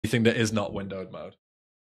anything that is not windowed mode.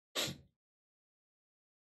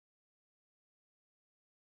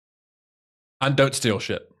 And don't steal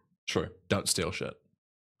shit. True, don't steal shit.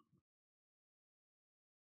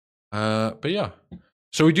 But yeah.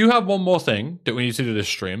 So we do have one more thing that we need to do this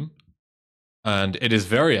stream. And it is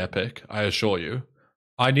very epic, I assure you.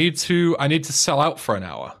 I need to sell out for an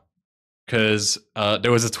hour. Because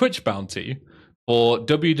there was a Twitch bounty for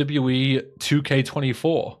WWE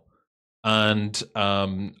 2K24. And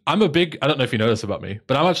I'm a big, I don't know if you know this about me,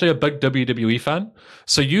 but I'm actually a big WWE fan.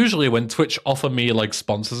 So usually when Twitch offer me like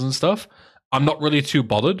sponsors and stuff, I'm not really too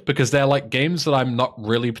bothered because they're like games that I'm not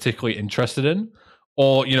really particularly interested in,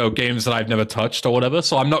 or you know, games that I've never touched or whatever.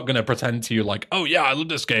 So I'm not going to pretend to you like, oh yeah, I love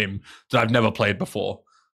this game that I've never played before.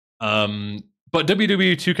 But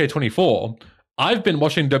WWE 2K24, I've been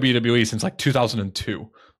watching WWE since like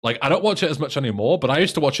 2002. Like, I don't watch it as much anymore, but I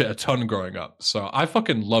used to watch it a ton growing up. So I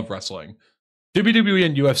fucking love wrestling. WWE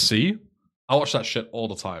and UFC, I watch that shit all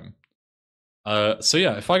the time. So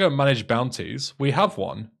yeah, if I go manage bounties, we have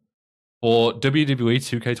one for WWE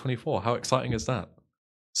 2K24. How exciting is that?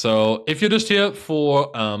 So if you're just here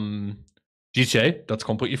for GTA, that's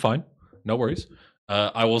completely fine. No worries.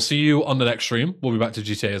 I will see you on the next stream. We'll be back to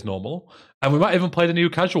GTA as normal. And we might even play the new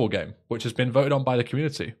casual game, which has been voted on by the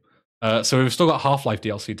community. So we've still got Half-Life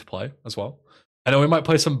DLC to play as well. And then we might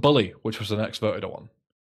play some Bully, which was the next voted one.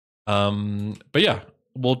 But yeah,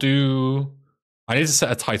 we'll do... I need to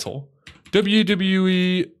set a title.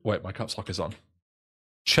 WWE... Wait, my caps lock is on.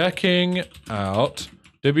 Checking out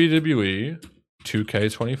WWE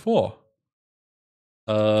 2K24.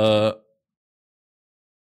 You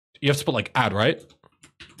have to put like ad, right?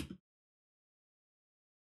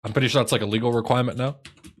 I'm pretty sure that's like a legal requirement now.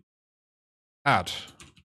 Ad.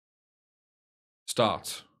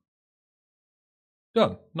 Start.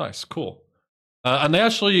 Done. Nice. Cool. And they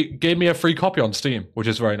actually gave me a free copy on Steam, which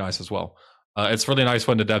is very nice as well. It's really nice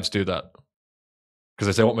when the devs do that. Because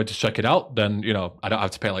if they want me to check it out, then, you know, I don't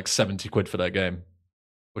have to pay like 70 quid for their game,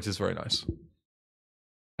 which is very nice.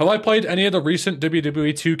 Have I played any of the recent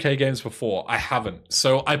WWE 2K games before? I haven't.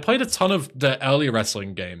 So I played a ton of the early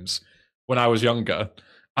wrestling games when I was younger.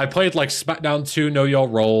 I played like SmackDown 2, Know Your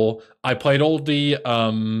Role. I played all the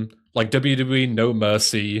like WWE No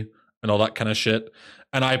Mercy and all that kind of shit.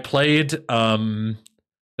 And I played the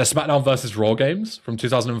SmackDown versus Raw games from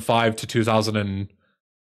 2005 to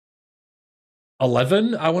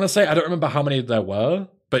 2011, I want to say. I don't remember how many there were.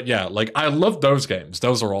 But yeah, like I love those games.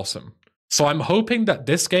 Those are awesome. So I'm hoping that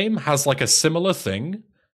this game has like a similar thing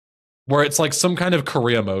where it's like some kind of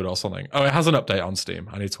career mode or something. Oh, it has an update on Steam.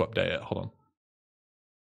 I need to update it. Hold on.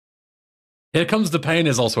 Here Comes the Pain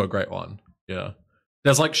is also a great one. Yeah.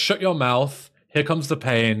 There's like Shut Your Mouth, Here Comes the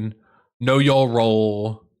Pain, Know Your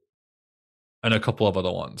Role, and a couple of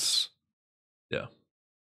other ones. Yeah.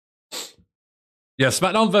 Yeah,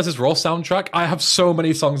 SmackDown vs. Raw soundtrack. I have so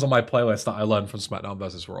many songs on my playlist that I learned from SmackDown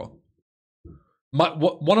vs. Raw.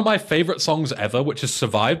 One of my favorite songs ever, which is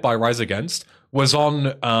Survive by Rise Against, was on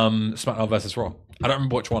SmackDown vs. Raw. I don't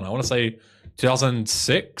remember which one. I want to say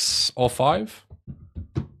 2006 or 5.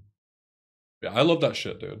 Yeah, I love that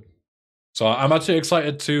shit, dude. So I'm actually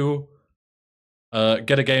excited to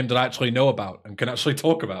get a game that I actually know about and can actually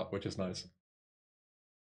talk about, which is nice.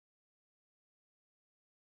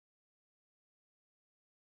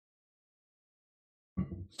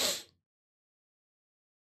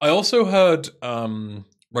 I also heard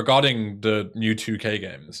regarding the new 2K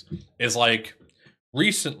games is like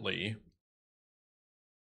recently,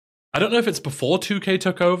 I don't know if it's before 2K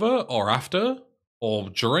took over or after or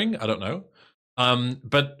during, I don't know.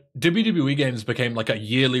 But WWE games became like a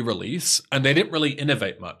yearly release and they didn't really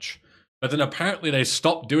innovate much. But then apparently they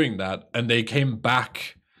stopped doing that and they came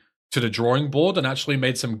back to the drawing board and actually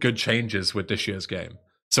made some good changes with this year's game.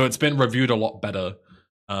 So it's been reviewed a lot better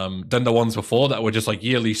than the ones before that were just like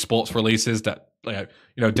yearly sports releases that, like,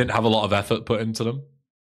 you know, didn't have a lot of effort put into them.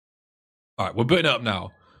 All right, we're booting it up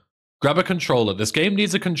now. Grab a controller. This game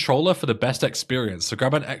needs a controller for the best experience. So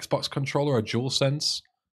grab an Xbox controller or DualSense.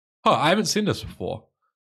 Oh, I haven't seen this before.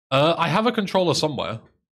 I have a controller somewhere.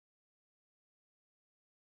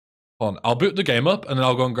 Hold on, I'll boot the game up and then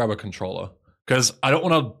I'll go and grab a controller. Because I don't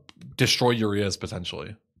want to destroy your ears,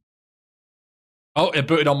 potentially. Oh, it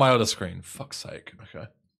booted on my other screen. Fuck's sake. Okay.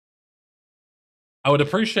 I would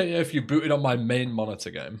appreciate it if you booted on my main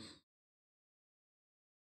monitor game.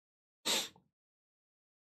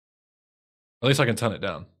 At least I can turn it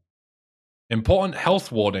down. Important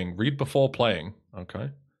health warning. Read before playing.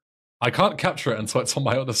 Okay. I can't capture it until it's on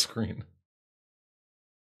my other screen.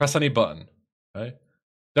 Press any button. Okay.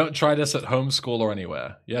 Don't try this at home, school, or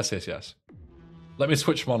anywhere. Yes, yes, yes. Let me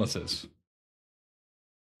switch monitors.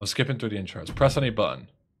 I'm skipping through the intros. Press any button.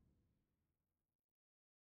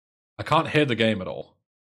 I can't hear the game at all.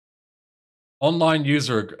 Online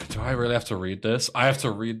user... Do I really have to read this? I have to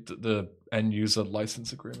read the end user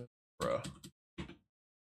license agreement? Bruh.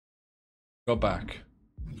 Go back.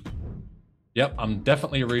 Yep, I'm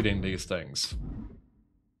definitely reading these things.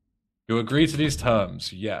 You agree to these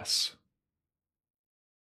terms? Yes.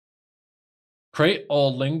 Create or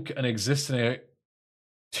link an existing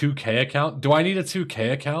 2K account? Do I need a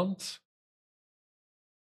 2K account?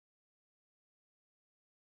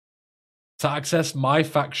 To access my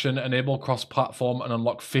faction, enable cross-platform and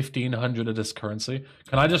unlock 1,500 of this currency.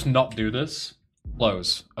 Can I just not do this?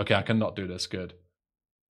 Close. Okay, I can not do this. Good.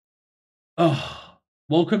 Oh,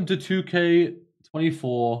 welcome to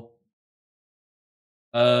 2K24.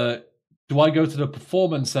 Do I go to the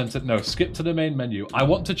performance center? No, skip to the main menu. I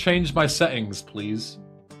want to change my settings, please.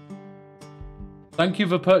 Thank you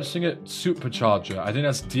for purchasing it, Supercharger. I think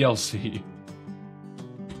that's DLC.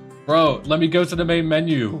 Bro, let me go to the main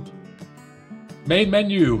menu. Main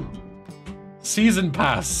menu. Season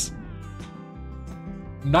Pass.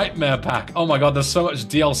 Nightmare Pack. Oh my god, there's so much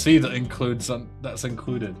DLC that includes that's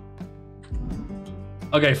included.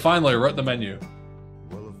 Okay, finally, we're at the menu.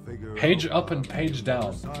 Page up and page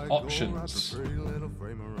down. Options.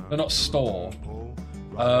 They're not store.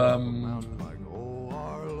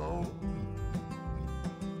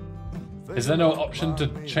 Is there no option to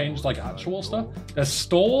change like actual stuff? There's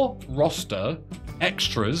store, roster,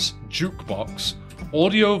 extras, jukebox,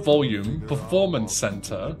 audio volume, performance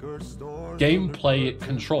center, gameplay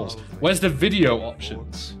controls. Where's the video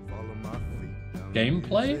options?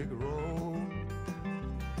 Gameplay?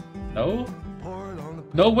 No?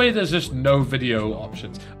 No way there's just no video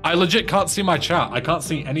options. I legit can't see my chat. I can't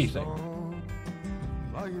see anything.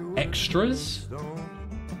 Extras?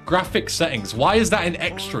 Graphic settings. Why is that in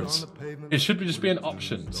extras? It should just be in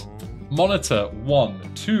options. Monitor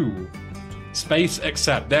 1, 2. Space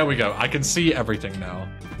accept. There we go. I can see everything now.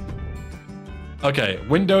 Okay,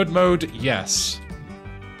 windowed mode, yes.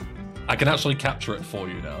 I can actually capture it for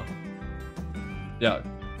you now. Yeah.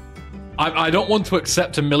 I don't want to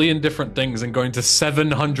accept a million different things and go into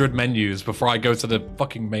 700 menus before I go to the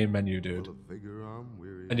fucking main menu, dude.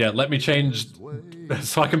 And yeah, let me change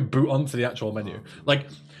so I can boot onto the actual menu. Like,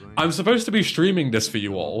 I'm supposed to be streaming this for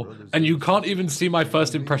you all, and you can't even see my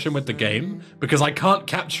first impression with the game because I can't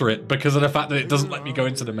capture it because of the fact that it doesn't let me go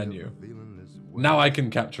into the menu. Now I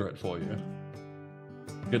can capture it for you.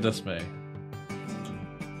 Goodness me.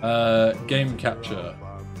 Game capture.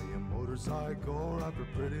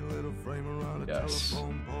 Yes.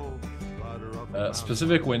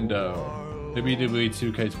 Specific window. WWE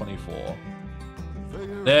 2K24.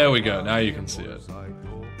 There we go. Now you can see it.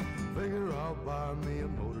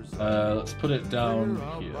 Let's put it down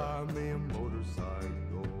here.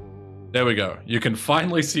 There we go. You can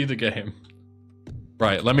finally see the game.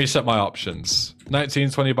 Right, let me set my options.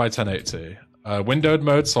 1920 by 1080. Windowed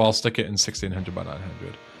mode, so I'll stick it in 1600 by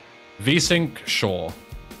 900. VSync, sure.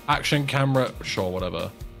 Action camera, sure,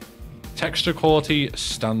 whatever. Texture quality,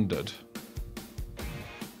 standard.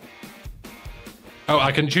 Oh,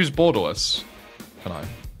 I can choose borderless. Can I?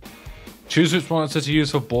 Choose which monitor to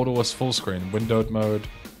use for borderless full screen. Windowed mode.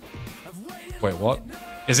 Wait, what?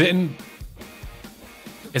 Is it in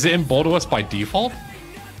borderless by default?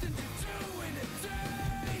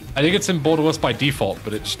 I think it's in borderless by default,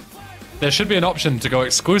 but there should be an option to go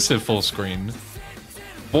exclusive full screen,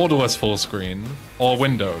 borderless full screen, or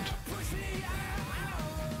windowed.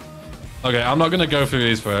 Okay, I'm not going to go through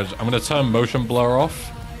these first. I'm going to turn motion blur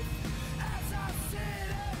off.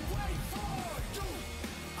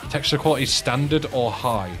 Texture quality standard or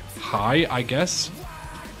high? High, I guess.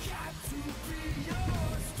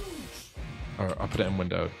 Oh, I'll put it in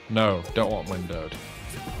windowed. No, don't want windowed.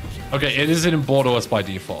 Okay, it is in borderless by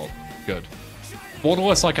default. Good.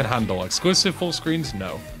 Borderless I can handle. Exclusive full screens?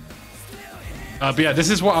 No. But yeah, this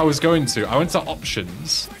is what I was going to. I went to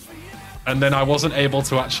options, and then I wasn't able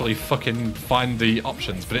to actually fucking find the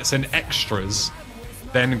options, but it's in extras,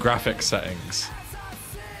 then graphic settings.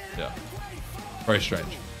 Yeah. Very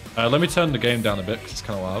strange. Let me turn the game down a bit, because it's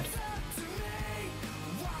kind of loud.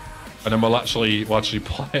 And then we'll actually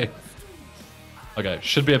play. Okay,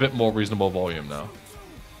 should be a bit more reasonable volume now.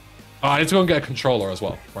 Oh, I need to go and get a controller as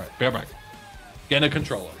well. Right, be right back. Getting a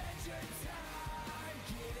controller.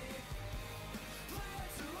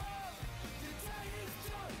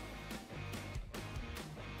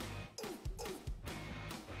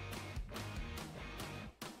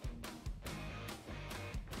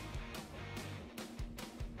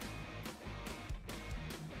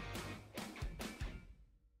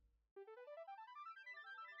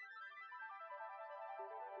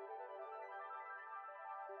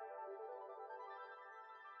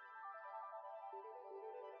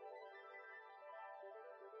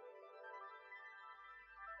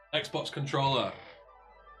 Xbox controller.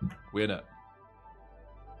 Win it.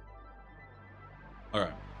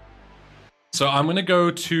 Alright. So I'm gonna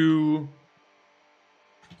go to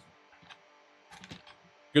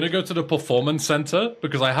the performance center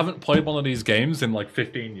because I haven't played one of these games in like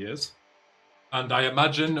 15 years. And I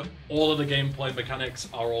imagine all of the gameplay mechanics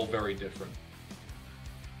are all very different.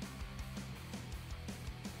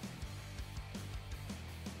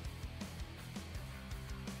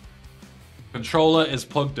 Controller is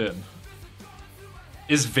plugged in.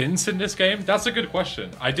 Is Vince in this game? That's a good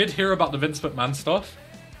question. I did hear about the Vince McMahon stuff.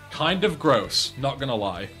 Kind of gross, not gonna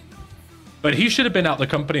lie. But he should have been out the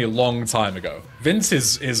company a long time ago. Vince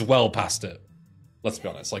is well past it. Let's be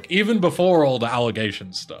honest. Like, even before all the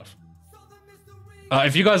allegations stuff.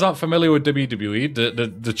 If you guys aren't familiar with WWE,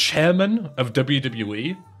 the chairman of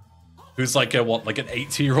WWE, who's like a, what, like an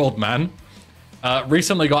 80-year-old man,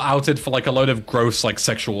 recently got outed for like a load of gross like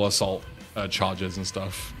sexual assault charges and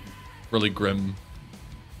stuff. Really grim.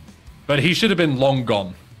 But he should have been long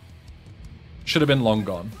gone. Should have been long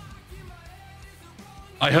gone.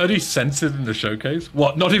 I heard he's censored in the showcase.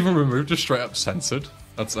 What? Not even removed, just straight up censored.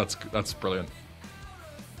 That's brilliant.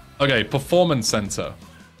 Okay, performance center.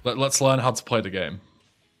 Let's learn how to play the game.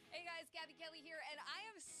 Hey guys, Kathy Kelly here, and I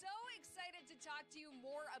am so excited to talk to you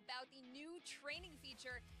more about the new training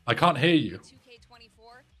feature. I can't hear you.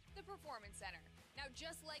 2K24, the Performance Center. Now,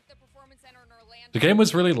 just like the Performance Center in Orlando, The game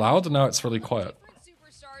was really loud, and now it's really quiet.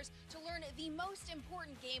 Superstars to learn the most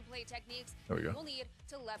important gameplay techniques There we go. you'll need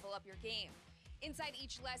to level up your game. Inside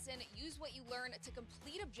each lesson, use what you learn to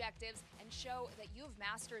complete objectives and show that you have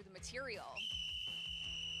mastered the material.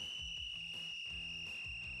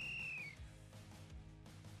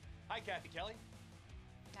 Hi, Kathy Kelly.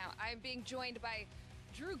 Now, I'm being joined by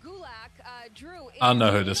Drew Gulak. Drew, I don't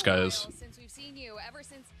know who this guy is. since we've seen you, ever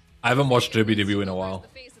since I haven't watched WWE in a while. the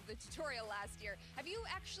face of the tutorial last year. Have you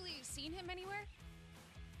actually seen him anywhere?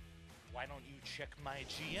 Why don't you check my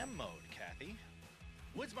GM mode, Kathy?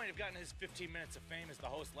 Woods might have gotten his 15 minutes of fame as the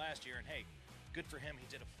host last year, and hey, good for him, he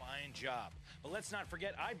did a fine job. But let's not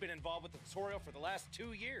forget, I've been involved with the tutorial for the last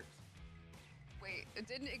 2 years. Wait,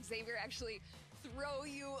 didn't Xavier actually throw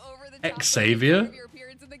you over the top Xavier? of your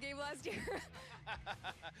appearance in the game last year?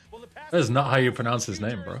 Well, the past That is not how you few pronounce his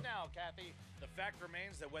name, years bro. Now, Kathy, the fact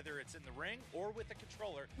remains that whether it's in the ring or with the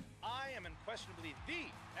controller, I am unquestionably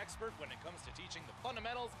the expert when it comes to teaching the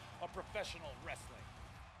fundamentals of professional wrestling.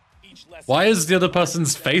 Each lesson Why is the other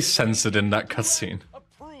person's face censored in that cutscene?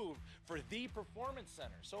 approved for the Performance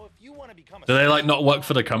Center. So if you want to become a Do they like not work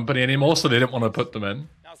for the company anymore, so they didn't want to put them in?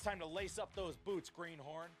 now it's time to lace up those boots,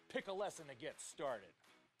 Greenhorn. Pick a lesson to get started.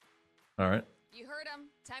 All right. You heard him.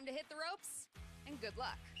 Time to hit the ropes, and good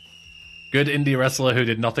luck. Good indie wrestler who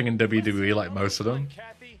did nothing in WWE like most of them.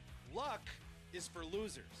 Kathy, luck is for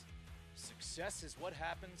losers. Success is what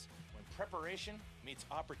happens when preparation meets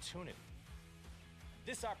opportunity.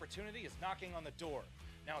 This opportunity is knocking on the door.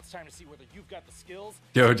 Now it's time to see whether you've got the skills.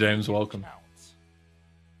 Yo, James, welcome. Talents.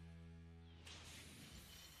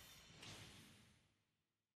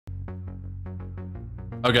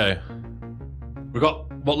 Okay. We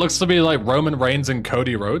got what looks to be like Roman Reigns and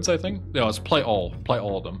Cody Rhodes, I think. Yeah, let's play all. Play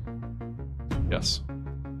all of them. Yes.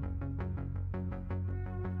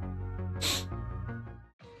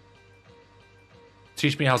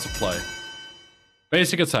 Teach me how to play.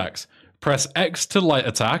 Basic attacks. Press X to light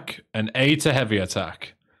attack and A to heavy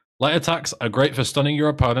attack. Light attacks are great for stunning your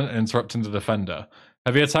opponent and interrupting the defender.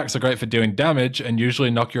 Heavy attacks are great for doing damage and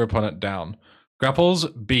usually knock your opponent down. Grapples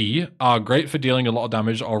B are great for dealing a lot of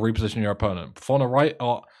damage or repositioning your opponent. Perform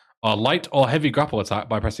a light or heavy grapple attack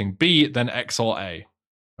by pressing B, then X or A.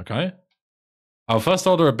 Okay? Our first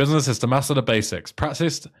order of business is to master the basics.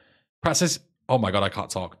 Practice, oh my god, I can't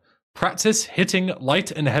talk. Practice hitting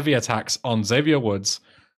light and heavy attacks on Xavier Woods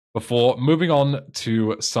before moving on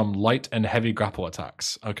to some light and heavy grapple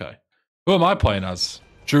attacks. Okay. Who am I playing as?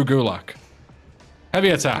 Drew Gulak. Heavy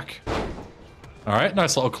attack. Alright,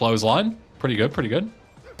 nice little clothesline. Pretty good, pretty good.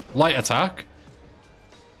 Light attack.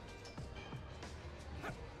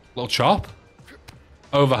 Little chop.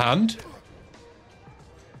 Overhand.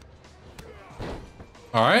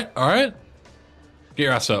 Alright, alright. Get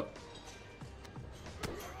your ass up.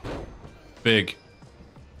 Big.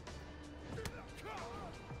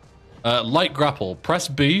 Light grapple. Press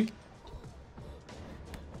B.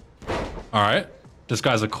 Alright. This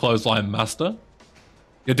guy's a clothesline master.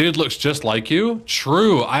 Your dude looks just like you.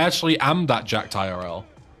 True. I actually am that jacked IRL.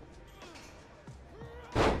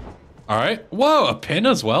 Alright. Whoa, a pin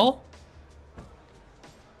as well?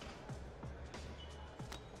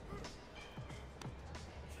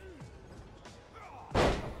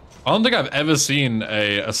 I don't think I've ever seen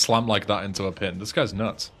a slam like that into a pin. This guy's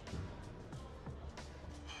nuts.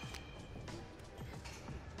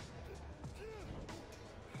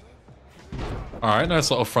 Alright, nice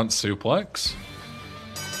little front suplex.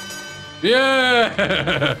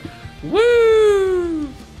 Yeah! Woo!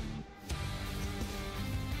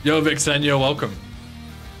 Yo, Vixen, you're welcome.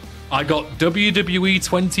 I got WWE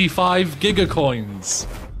 25 gigacoins.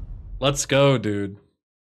 Let's go, dude.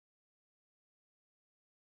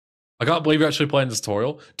 I can't believe you're actually playing this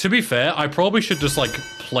tutorial. To be fair, I probably should just like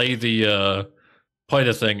play the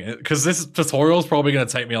thing, because this tutorial is probably going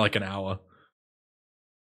to take me like an hour.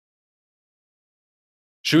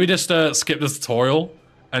 Should we just skip this tutorial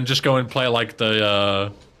and just go and play like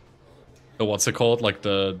the what's it called? Like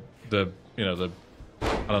the you know, the,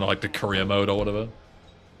 I don't know, like the career mode or whatever.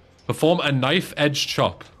 Perform a knife edge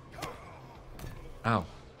chop. Ow.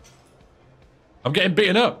 I'm getting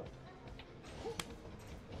beaten up.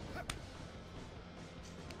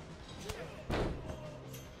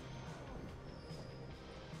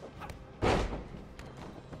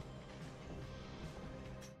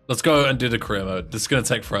 Let's go and do the career mode. This is gonna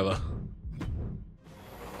take forever.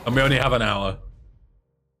 And we only have an hour.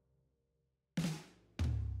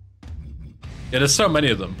 Yeah, there's so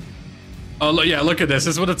many of them. Oh, look, yeah, look at this.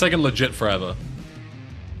 This would have taken legit forever.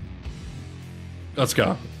 Let's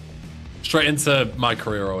go. Straight into my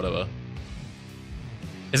career or whatever.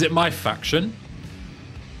 Is it my faction?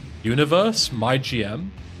 Universe? My GM?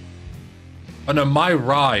 Oh no, my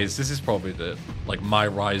rise. This is probably the, like, my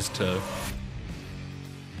rise to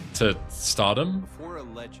stardom. Before a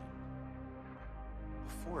legend.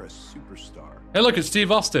 Before a superstar. Hey look, it's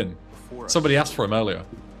Steve Austin. Somebody asked for him earlier.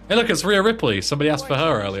 Hey look, it's Rhea Ripley. Somebody asked for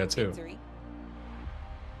her earlier too.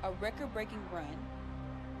 A record-breaking run.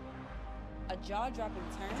 A jaw-dropping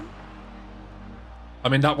turn. I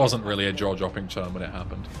mean, that wasn't really a jaw-dropping turn when it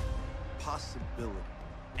happened. Possibility.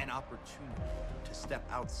 An opportunity to step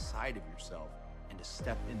outside of yourself and to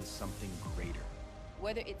step into something greater.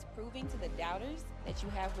 Whether it's proving to the doubters that you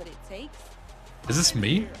have what it takes. Is this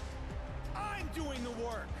me? I'm doing the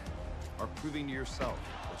work. Or proving to yourself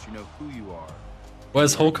that you know who you are.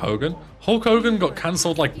 Where's Hulk Hogan? Hulk Hogan got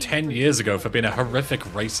cancelled like 10 years ago for being a horrific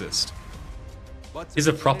racist. He's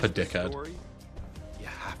a proper dickhead. Story, you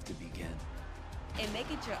have to begin. And make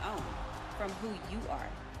it your own from who you are.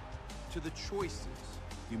 To the choices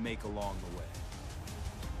you make along the way.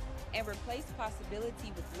 And replace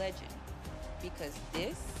possibility with legend. Because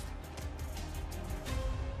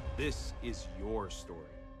this is your story.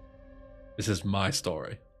 This is my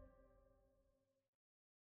story.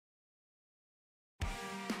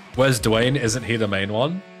 Where's Dwayne? Isn't he the main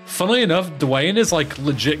one? Funnily enough, Dwayne is like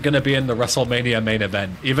legit gonna be in the WrestleMania main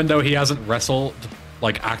event, even though he hasn't wrestled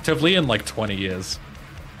like actively in like 20 years.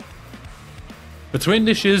 Between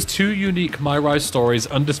this year's two unique My Rise stories,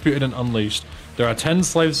 Undisputed and Unleashed, there are 10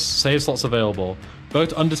 save slots available.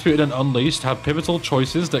 Both Undisputed and Unleashed have pivotal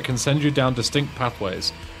choices that can send you down distinct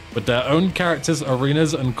pathways, with their own characters,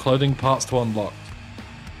 arenas, and clothing parts to unlock.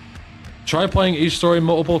 Try playing each story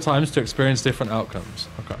multiple times to experience different outcomes.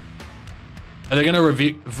 Okay. Are they going to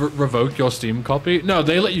revoke your Steam copy? No,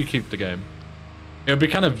 they let you keep the game. It would be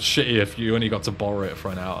kind of shitty if you only got to borrow it for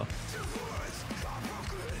an hour.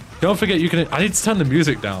 Don't forget, you can... I need to turn the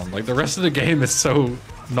music down. Like, the rest of the game is so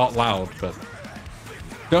not loud, but...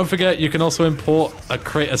 Don't forget, you can also import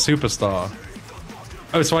create a superstar.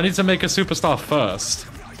 Oh, so I need to make a superstar first.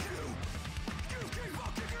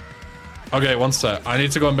 Okay, one sec. I need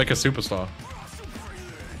to go and make a superstar.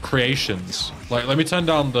 Creations. Like, let me turn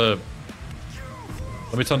down the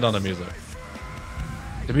music.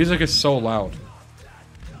 The music is so loud.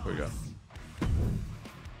 Here we go.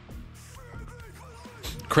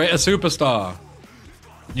 Create a superstar.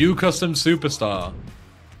 New custom superstar.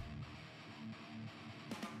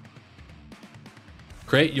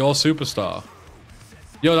 Create your superstar.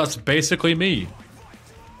 Yo, that's basically me.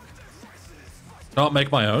 Not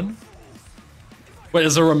make my own? Wait,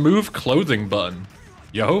 there's a remove clothing button.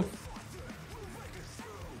 Yo.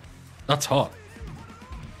 That's hot.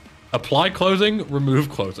 Apply clothing, remove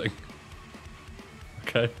clothing.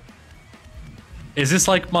 Okay. Is this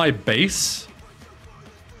like my base?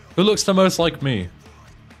 Who looks the most like me?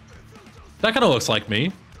 That kind of looks like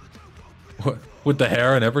me. With the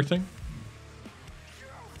hair and everything.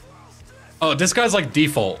 Oh, this guy's like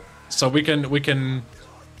default, so we can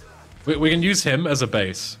use him as a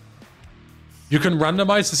base. You can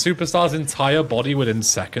randomize the superstar's entire body within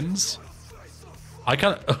seconds. I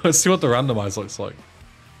can't. Let's see what the randomize looks like.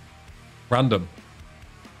 Random.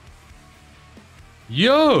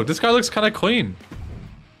 Yo, this guy looks kind of clean.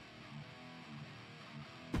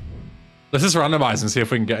 Let's just randomize and see if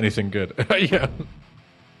we can get anything good. Yeah.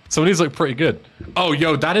 Some of these look pretty good. Oh,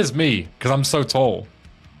 yo, that is me, because I'm so tall.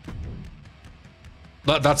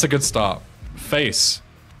 That's a good start. Face.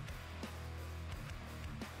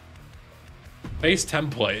 Face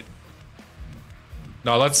template.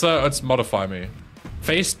 No, let's modify me.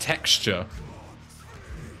 Face texture.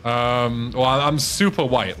 Well, I'm super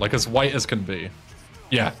white, like as white as can be.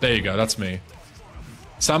 Yeah, there you go, that's me.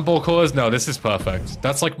 Sample colors, no, this is perfect.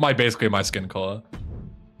 That's like basically my skin color.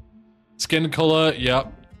 Skin color,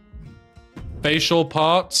 yep. Facial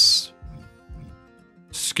parts.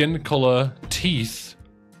 Skin color, teeth.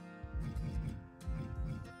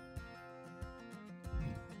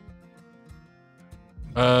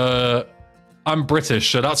 I'm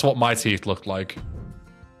British, so that's what my teeth look like.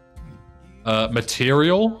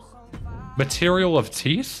 Material? Material of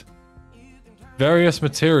teeth? Various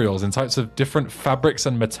materials in types of different fabrics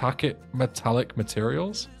and metallic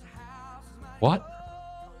materials? What?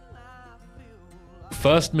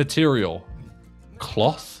 First material.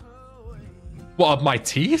 Cloth? What, of my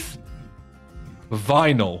teeth?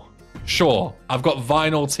 Vinyl. Sure, I've got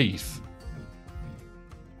vinyl teeth.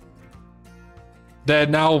 They're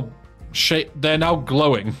now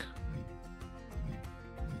glowing.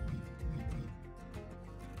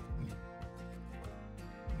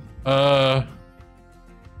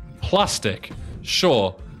 Plastic.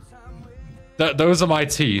 Sure. Those are my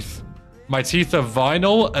teeth. My teeth are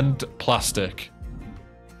vinyl and plastic.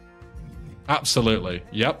 Absolutely.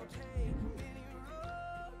 Yep.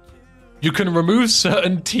 You can remove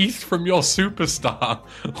certain teeth from your superstar.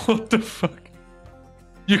 What the fuck?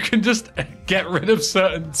 You can just get rid of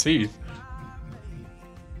certain teeth.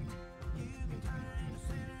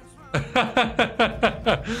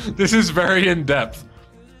 This is very in-depth.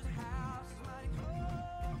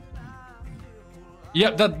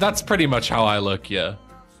 Yep, that's pretty much how I look, yeah.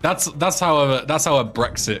 That's how a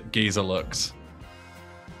Brexit geezer looks.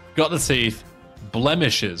 Got the teeth.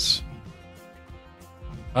 Blemishes.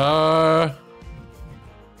 I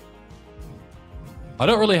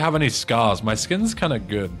don't really have any scars. My skin's kind of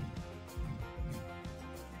good.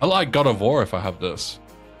 I like God of War if I have this.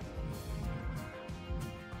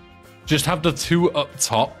 Just have the two up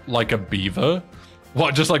top like a beaver?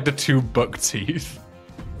 What, just like the two buck teeth?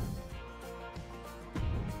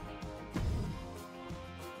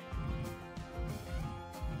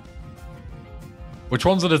 Which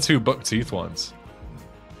ones are the two buck teeth ones?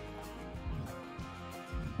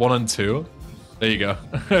 1 and 2? There you go.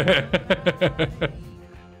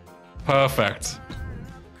 Perfect.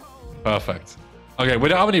 Perfect. Okay, we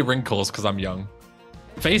don't have any wrinkles because I'm young.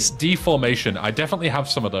 Face deformation. I definitely have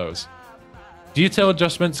some of those. Detail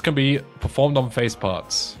adjustments can be performed on face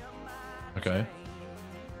parts. Okay.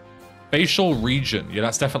 Facial region. Yeah,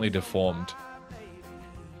 that's definitely deformed.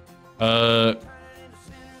 How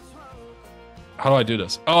do I do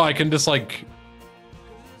this? Oh, I can just like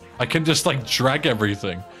drag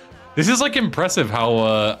everything. This is like impressive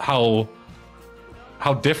how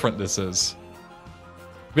different this is.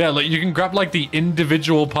 Yeah, like you can grab like the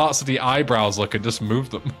individual parts of the eyebrows look and just move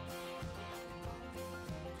them.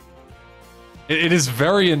 It is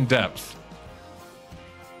very in depth.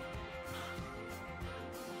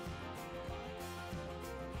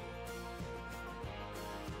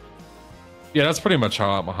 Yeah, that's pretty much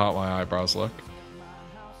how my eyebrows look.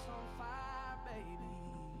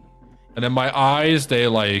 And then my eyes, they're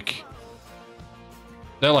like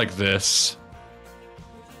this.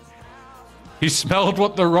 He smelled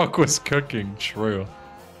what the Rock was cooking. True.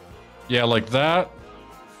 Yeah, like that.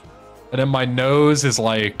 And then my nose is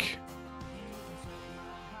like...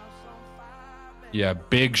 Yeah,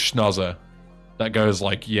 big schnozzer. That goes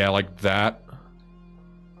like, yeah, like that.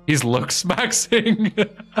 He's looks maxing.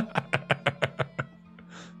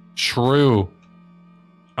 True.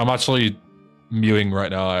 I'm actually mewing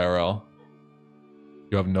right now, IRL.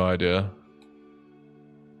 You have no idea.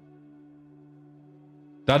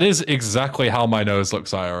 That is exactly how my nose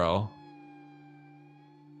looks, IRL.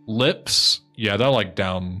 Lips, yeah, they're like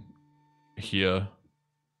down here.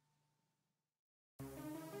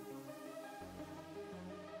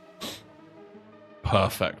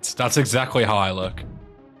 Perfect. That's exactly how I look.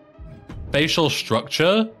 Facial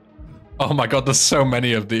structure? Oh my god, there's so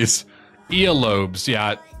many of these. Earlobes,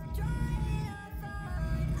 yeah.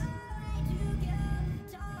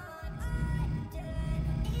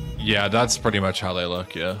 Yeah, that's pretty much how they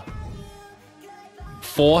look, yeah.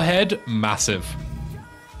 Forehead, massive.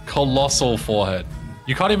 Colossal forehead.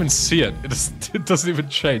 You can't even see it. It doesn't even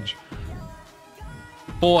change.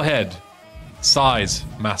 Forehead, size,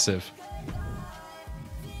 massive.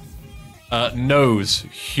 Nose,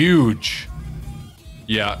 huge.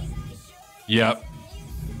 Yeah. Yep.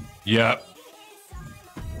 Yep.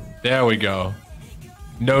 There we go.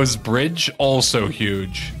 Nose bridge, also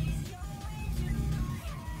huge.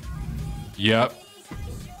 Yep.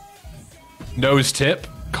 Nose tip,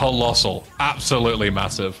 Colossal. Absolutely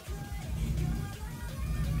massive.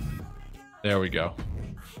 There we go.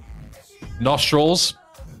 Nostrils,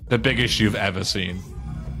 the biggest you've ever seen.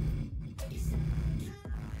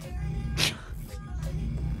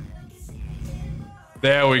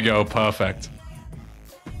 There we go, perfect.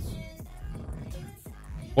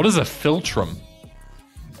 What is a philtrum?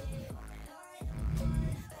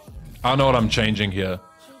 I don't know what I'm changing here.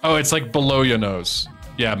 Oh, it's like below your nose.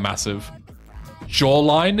 Yeah, massive.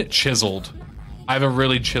 Jawline, chiseled. I have a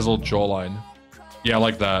really chiseled jawline. Yeah,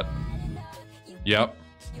 like that. Yep.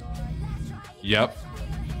 Yep.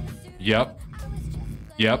 Yep.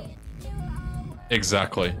 Yep.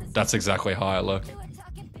 Exactly. That's exactly how I look.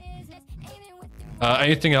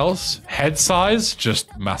 Anything else? Head size?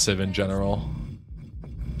 Just massive in general.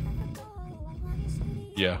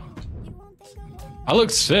 Yeah. I look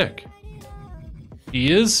sick.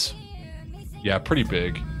 Ears? Yeah, pretty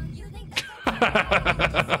big.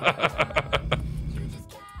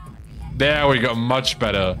 There we go. Much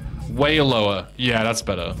better. Way lower. Yeah, that's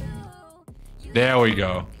better. There we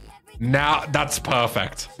go. Now, that's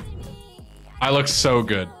perfect. I look so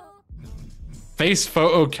good. Face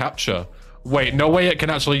photo capture. Wait, no way it can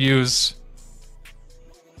actually use...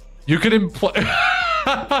 You could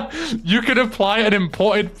you could apply an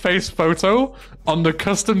imported face photo on the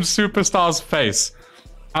custom superstar's face.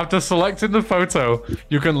 After selecting the photo,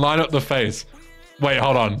 you can line up the face. Wait,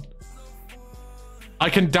 hold on. I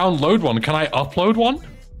can download one. Can I upload one?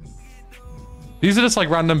 These are just like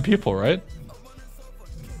random people, right?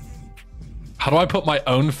 How do I put my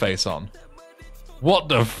own face on? What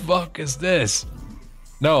the fuck is this?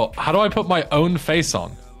 No, how do I put my own face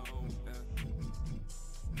on?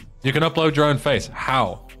 You can upload your own face.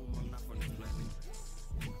 How?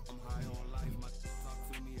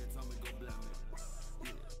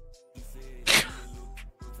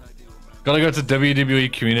 Gotta go to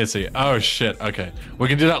WWE community. Oh shit, okay. We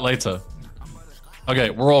can do that later.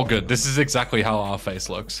 Okay, we're all good. This is exactly how our face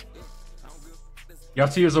looks. You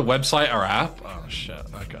have to use a website or app? Oh shit,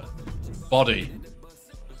 okay. Body.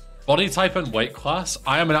 Body type and weight class.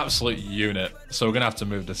 I am an absolute unit, so we're gonna have to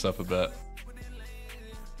move this up a bit.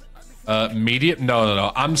 Medium?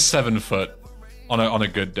 No. I'm 7 foot on a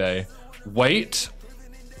good day. Weight?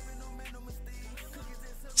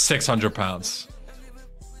 600 pounds.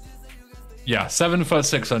 Yeah, 7 foot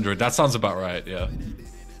 600. That sounds about right, yeah.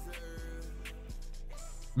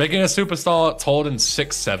 Making a superstar taller than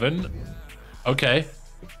 6'7"? Okay.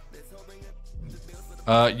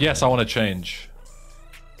 Yes, I want to change.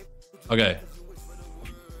 Okay.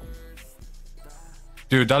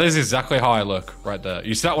 Dude, that is exactly how I look right there.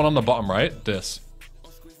 You see that one on the bottom right? This.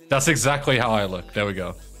 That's exactly how I look. There we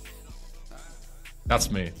go.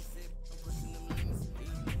 That's me.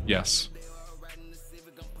 Yes.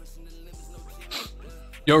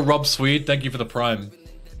 Yo, Rob Swede, thank you for the prime.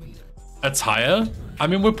 Attire? I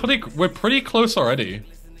mean, we're pretty close already.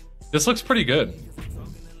 This looks pretty good.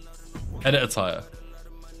 Edit attire.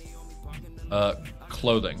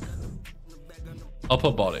 Clothing.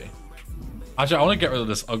 Upper body. Actually, I want to get rid of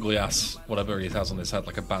this ugly ass whatever he has on his head,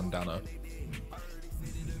 like a bandana.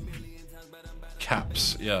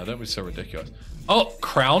 Caps. Yeah, don't be so ridiculous. Oh,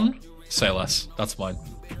 crown? Say less. That's mine.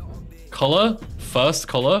 Color? First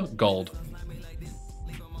color? Gold.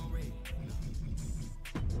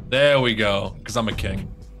 There we go, because I'm a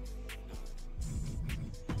king.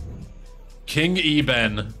 King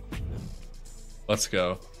Eben. Let's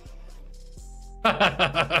go.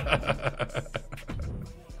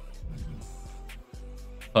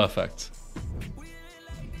 Perfect.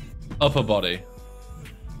 Upper body.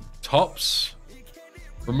 Tops.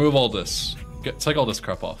 Remove all this. Take all this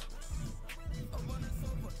crap off.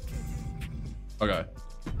 Okay.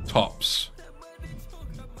 Tops.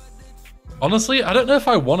 Honestly, I don't know if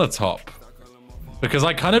I want a top. Because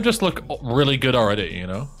I kind of just look really good already, you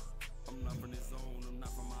know?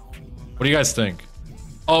 What do you guys think?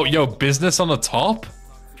 Oh, yo, business on the top?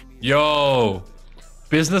 Yo.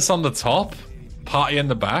 Business on the top? Party in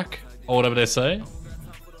the back? Or whatever they say?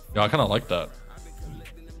 Yeah, I kind of like that.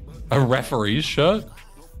 A referee's shirt?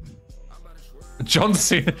 John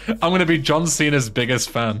Cena. I'm going to be John Cena's biggest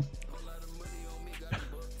fan.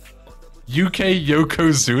 UK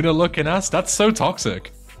Yokozuna looking ass? That's so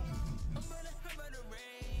toxic.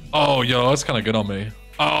 Oh, yo, that's kind of good on me.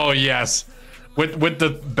 Oh, yes. With the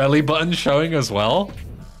belly button showing as well?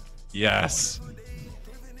 Yes.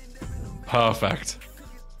 Perfect.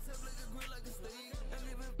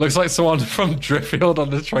 Looks like someone from Driffield on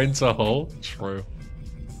the train to Hull. True.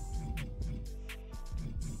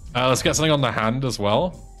 Let's get something on the hand as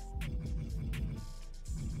well.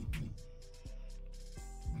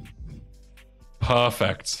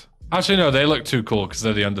 Perfect. Actually, no, they look too cool because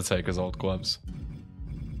they're the Undertaker's old gloves.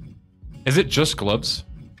 Is it just gloves?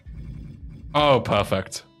 Oh,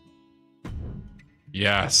 perfect.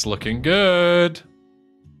 Yes, looking good.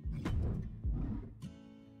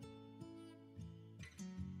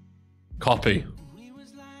 Copy.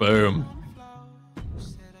 Boom.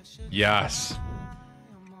 Yes.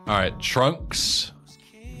 Alright, trunks.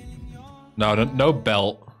 No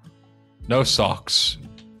belt. No socks.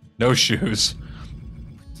 No shoes.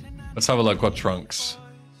 Let's have a look. What trunks?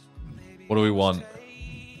 What do we want?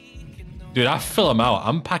 Dude, I fill them out.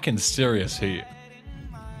 I'm packing serious heat.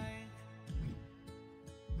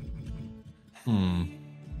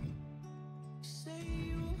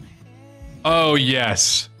 Oh,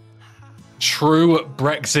 yes. True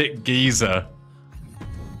Brexit geezer.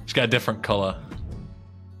 Just get a different color.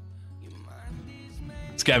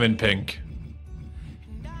 Let's get him in pink.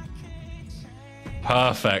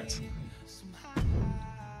 Perfect.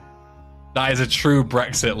 That is a true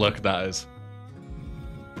Brexit look, that is.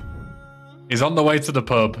 He's on the way to the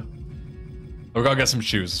pub. We've got to get some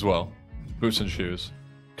shoes as well. Boots and shoes.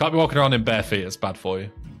 Can't be walking around in bare feet, it's bad for you.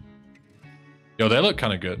 Yo, they look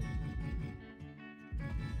kind of good.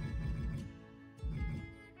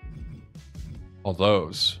 All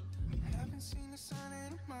those.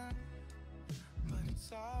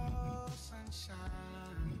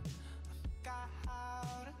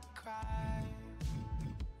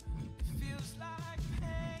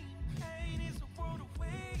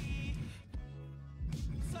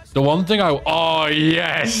 The one thing oh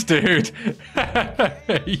yes, dude.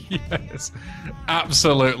 Yes.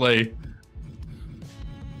 Absolutely.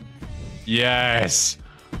 Yes.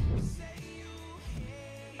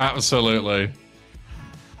 Absolutely.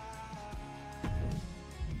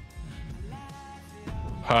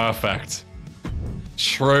 Perfect.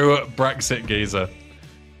 True Brexit geezer.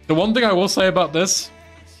 The one thing I will say about this,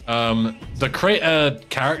 the creator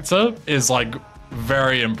character is like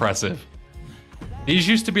very impressive. These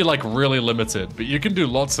used to be like really limited, but you can do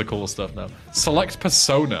lots of cool stuff now. Select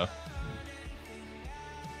persona.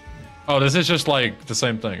 Oh, this is just like the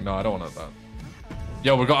same thing. No, I don't want that.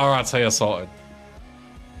 Yo, we got our attire sorted.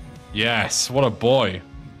 Yes, what a boy.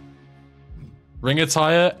 Ring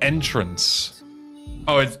attire, entrance.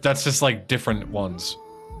 Oh, that's just like different ones.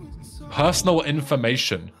 Personal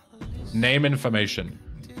information. Name information.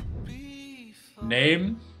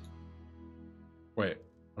 Name. Wait,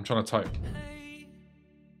 I'm trying to type.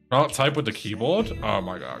 Not type with the keyboard? Oh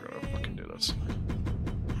my god, I gotta fucking do this.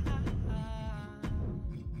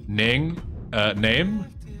 Name.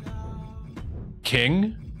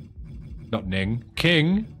 King. Not Ning.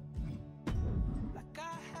 King.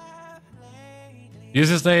 Use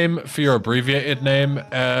his name for your abbreviated name.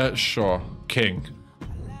 Sure. King.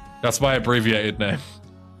 That's my abbreviated name.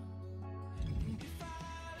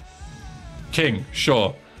 King,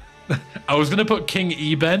 sure. I was gonna put King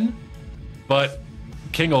Eben, but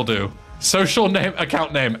King will do. Social name,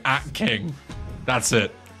 account name, @King. That's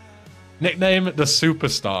it. Nickname, the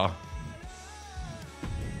Superstar.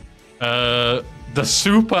 The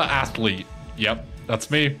Super Athlete. Yep,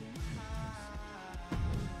 that's me.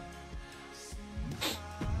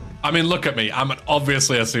 I mean, look at me. I'm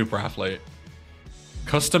obviously a super athlete.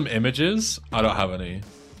 Custom images? I don't have any.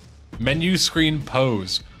 Menu screen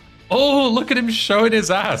pose. Oh, look at him showing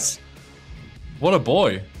his ass. What a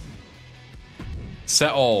boy.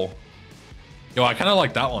 Set all. Yo, I kind of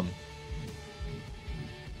like that one.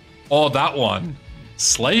 Oh, that one.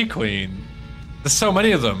 Slay Queen. There's so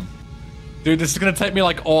many of them. Dude, this is going to take me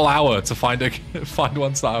like all hour to find find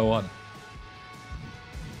ones that I want.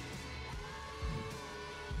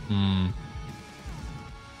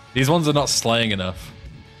 These ones are not slaying enough.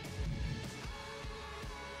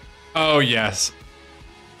 Oh, yes.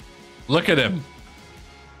 Look at him.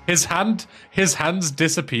 His hands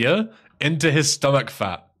disappear into his stomach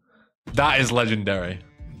fat. That is legendary.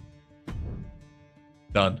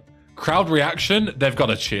 Done. Crowd reaction, they've got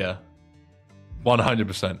a cheer.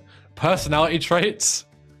 100%. Personality traits,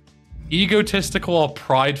 egotistical or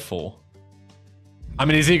prideful. I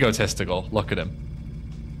mean, he's egotistical. Look at him.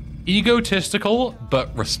 Egotistical,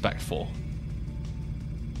 but respectful.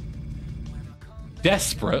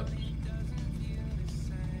 Desperate.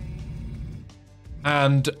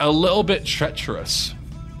 And a little bit treacherous.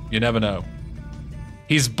 You never know.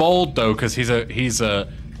 He's bold though, because he's a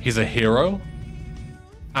hero.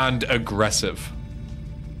 And aggressive.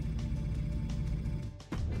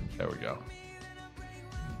 There we go.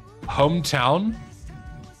 Hometown.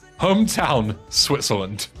 Hometown,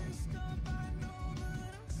 Switzerland.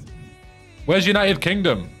 Where's United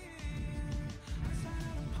Kingdom?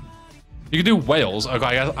 You can do Wales. Okay,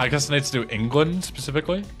 I guess I need to do England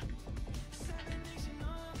specifically.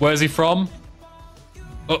 Where's he from?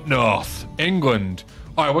 Up north. England.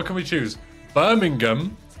 All right, what can we choose?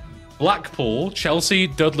 Birmingham, Blackpool, Chelsea,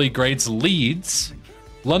 Dudley, Grades, Leeds,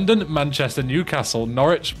 London, Manchester, Newcastle,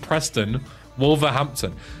 Norwich, Preston,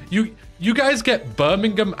 Wolverhampton. You guys get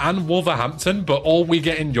Birmingham and Wolverhampton, but all we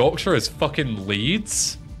get in Yorkshire is fucking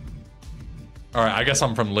Leeds? All right, I guess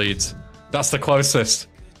I'm from Leeds. That's the closest.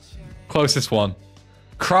 Closest one.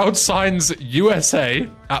 Crowd signs USA.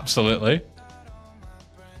 Absolutely.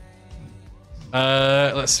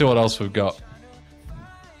 Let's see what else we've got.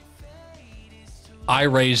 I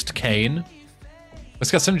raised Cain.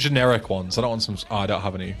 Let's get some generic ones. I don't want some... Oh, I don't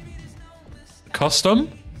have any. Custom?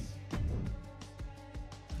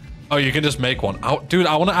 Oh, you can just make one. Oh, dude,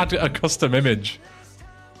 I want to add a custom image.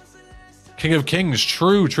 King of Kings.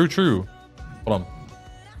 True, true, true. Hold on.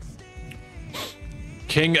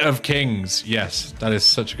 King of Kings. Yes, that is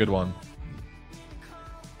such a good one.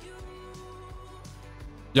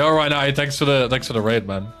 Yo, right now, thanks for the raid,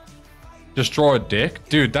 man. Just draw a dick.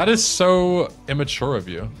 Dude, that is so immature of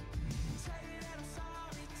you.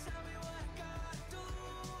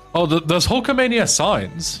 Oh, there's Hulkamania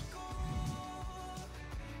signs.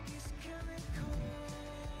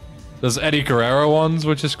 There's Eddie Guerrero ones,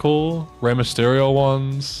 which is cool. Rey Mysterio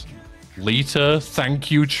ones. Lita, thank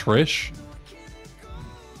you, Trish.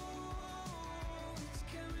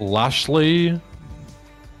 Lashley.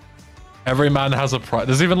 Every man has a price.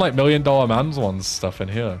 There's even like $1 Million Man's ones stuff in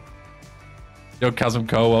here. Yo, Chasm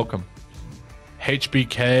Co, welcome.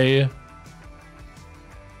 HBK.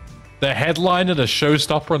 The headliner, the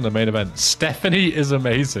showstopper, and the main event. Stephanie is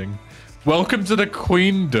amazing. Welcome to the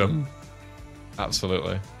Queendom.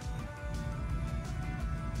 Absolutely.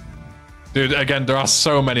 Dude, again, there are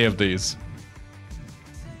so many of these.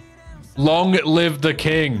 Long live the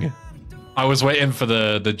king. I was waiting for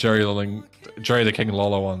the Jerry the King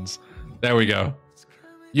Lawler ones. There we go.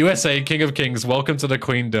 USA, King of Kings, welcome to the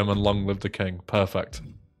Queendom, and long live the king. Perfect.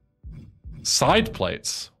 Side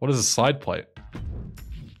plates. What is a side plate?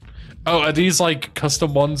 Oh, are these like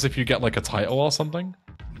custom ones if you get like a title or something?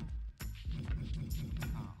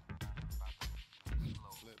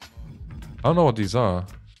 I don't know what these are.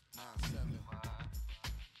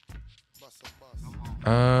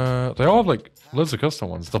 They all have like loads of custom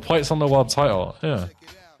ones. The plates on the world title, yeah.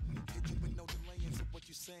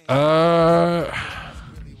 I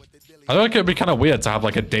feel like it'd be kind of weird to have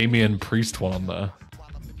like a Damian Priest one on there.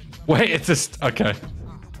 Wait, it's just okay.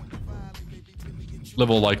 Liv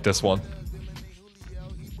will like this one.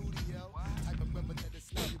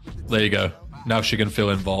 There you go. Now she can feel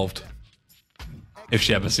involved. If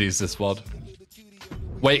she ever sees this VOD.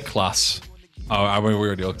 Weight class. Oh, I mean, we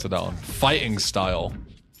already looked at that one. Fighting style.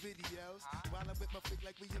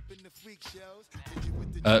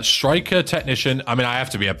 Striker, technician. I mean, I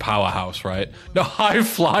have to be a powerhouse, right? No, high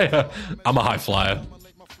flyer. I'm a high flyer.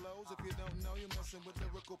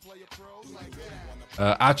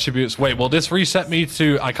 Attributes. Wait, will this reset me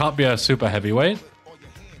to... I can't be a super heavyweight?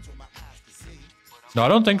 No, I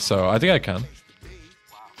don't think so. I think I can.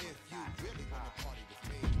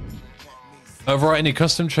 Overwrite any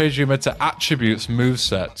custom trades you made to attributes,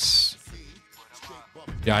 movesets.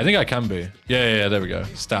 Yeah, I think I can be. Yeah, there we go.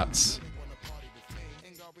 Stats.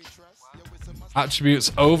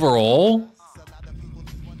 Attributes overall.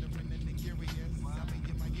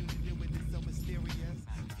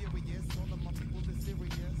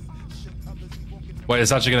 Wait,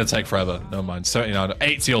 it's actually going to take forever. Never mind. 79.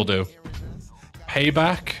 80 will do.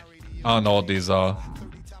 Payback. I don't know what these are.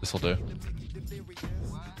 This will do.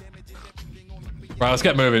 Right, let's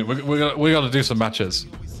get moving. We got to do some matches.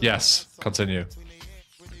 Yes, continue.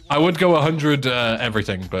 I would go 100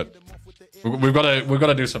 everything, but we've got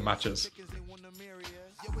to do some matches.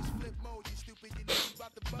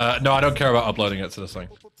 No, I don't care about uploading it to this thing.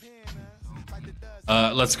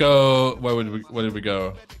 Let's go. Where did we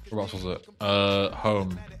go? Where else was it?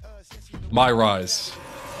 Home. My Rise.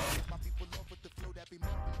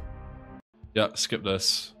 Yeah, skip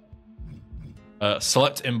this.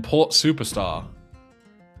 Select import superstar.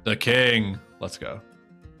 The king. Let's go.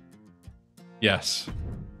 Yes.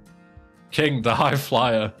 King, the high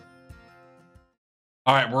flyer.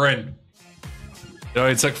 All right, we're in. It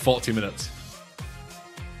only took 40 minutes.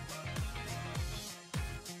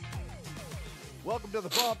 Welcome to the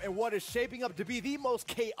bump and what is shaping up to be the most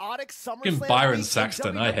chaotic SummerSlam Byron week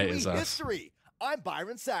Saxton, in I hate his WWE ass. history. I'm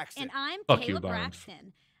Byron Saxton. And I'm Fuck you, Kayla Byron.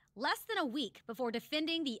 Braxton. Less than a week before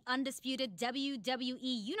defending the undisputed WWE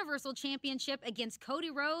Universal Championship against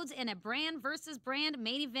Cody Rhodes in a brand versus brand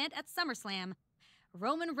main event at SummerSlam,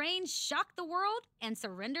 Roman Reigns shocked the world and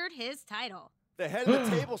surrendered his title. The head of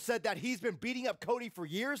the table said that he's been beating up Cody for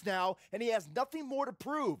years now, and he has nothing more to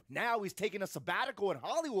prove. Now he's taking a sabbatical in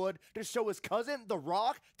Hollywood to show his cousin, The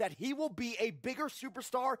Rock, that he will be a bigger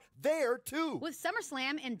superstar there, too. With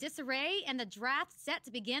SummerSlam in disarray and the draft set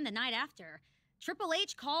to begin the night after, Triple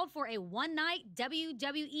H called for a one-night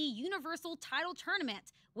WWE Universal title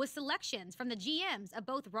tournament with selections from the GMs of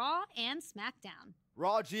both Raw and SmackDown.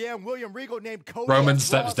 Raw GM William Regal named Cody Roman as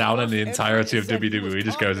steps Raw's down and first the entrant entirety of and said he was WWE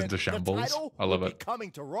just goes confident into the shambles. title I love would be it.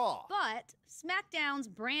 coming to Raw. But SmackDown's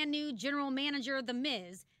brand new general manager, The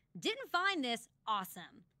Miz, didn't find this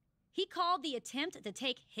awesome. He called the attempt to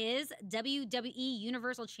take his WWE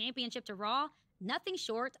Universal Championship to Raw nothing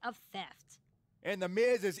short of theft. And The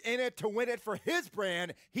Miz is in it to win it for his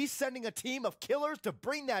brand. He's sending a team of killers to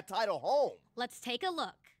bring that title home. Let's take a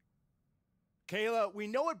look. Kayla, we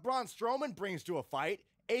know what Braun Strowman brings to a fight.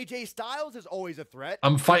 AJ Styles is always a threat.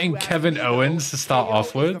 I'm fighting You ask Kevin me, though, Owens to start KO off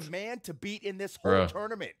is with. the man to beat in this whole Bruh.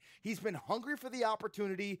 tournament. He's been hungry for the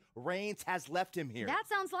opportunity. Reigns has left him here. That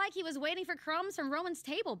sounds like he was waiting for crumbs from Roman's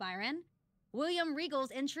table, Byron. William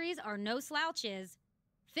Regal's entries are no slouches.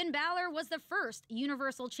 Finn Balor was the first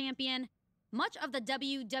Universal Champion. Much of the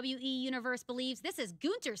WWE Universe believes this is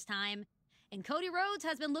Gunther's time, and Cody Rhodes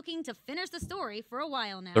has been looking to finish the story for a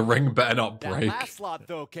while now. The ring better not That break. last slot,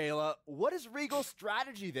 though, Kayla, what is Regal's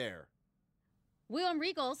strategy there? William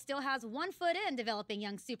Regal still has one foot in developing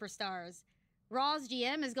young superstars. Raw's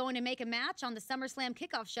GM is going to make a match on the SummerSlam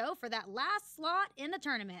kickoff show for that last slot in the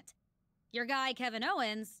tournament. Your guy, Kevin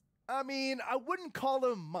Owens, I mean, I wouldn't call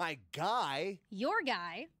him my guy. your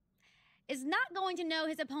guy, is not going to know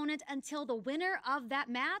his opponent until the winner of that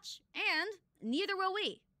match, and neither will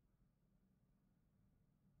we.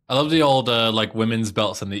 I love the old like women's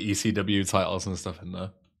belts and the ECW titles and stuff in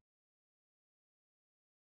there.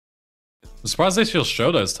 I'm surprised they still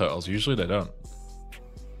show those titles. Usually they don't.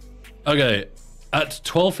 Okay, at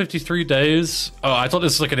 12:53 days. Oh, I thought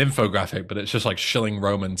this was like an infographic, but it's just like shilling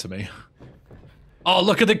Roman to me. Oh,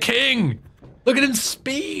 look at the king! Look at him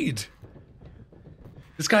speed!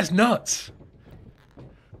 This guy's nuts.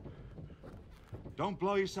 Don't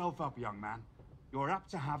blow yourself up, young man. You're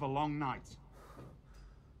apt to have a long night.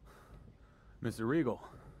 Mr. Regal.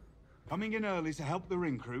 Coming in early to help the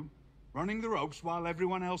ring crew, running the ropes while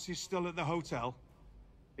everyone else is still at the hotel.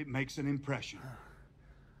 It makes an impression.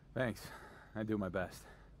 Thanks. I do my best.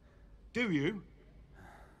 Do you?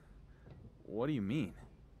 What do you mean?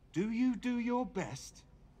 Do you do your best?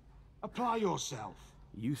 Apply yourself.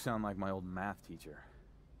 You sound like my old math teacher.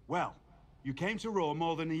 Well, you came to Raw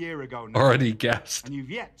more than a year ago now. Already guessed. And you've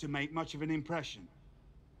yet to make much of an impression.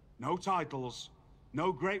 No titles,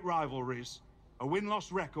 no great rivalries, a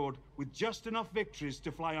win-loss record with just enough victories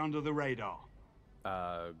to fly under the radar.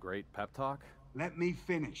 Great pep talk? Let me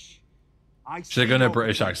finish. Should I go in a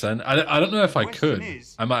British accent? I don't know if I could.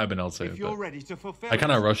 I might have been able to. If you're But ready to fulfill I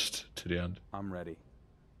kind of it. rushed to the end. I'm ready.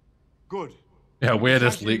 Good. Yeah,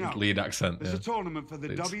 weirdest As you know, lead accent. There's Yeah. a tournament for the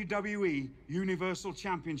Leads. WWE Universal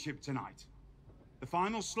Championship tonight. The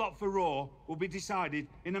final slot for Raw will be decided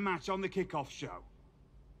in a match on the kickoff show.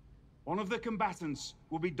 One of the combatants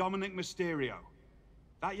will be Dominic Mysterio.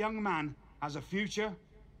 That young man has a future,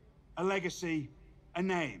 a legacy, a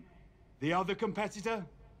name. The other competitor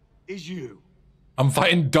is you. I'm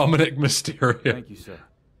fighting Dominic Mysterio. Thank you, sir.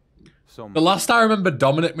 So much. The last I remember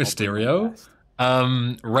Dominic Mysterio,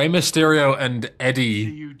 Rey Mysterio and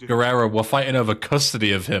Eddie Guerrero were fighting over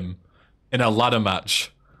custody of him in a ladder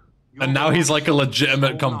match. And now he's like a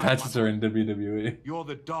legitimate competitor in WWE. You're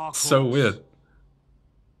the dark So horse. weird.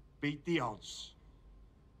 Beat the odds.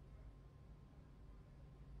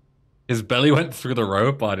 His belly went through the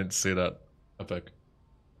rope. I didn't see that. Epic.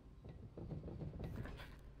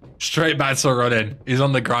 Straight back to run-in. He's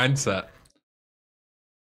on the grind set.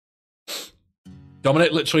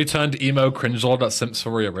 Dominic literally turned emo cringelord at Simps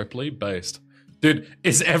for Rhea Ripley. Based. Dude,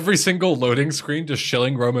 is every single loading screen just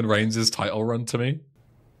shilling Roman Reigns' title run to me?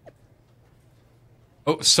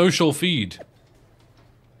 Oh, social feed.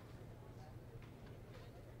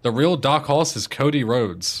 The real dark horse is Cody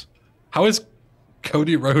Rhodes. How is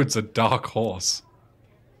Cody Rhodes a dark horse?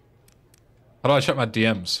 How do I check my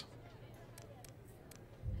DMs?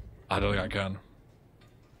 I don't think I can.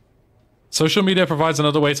 Social media provides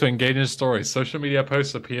another way to engage in stories. Social media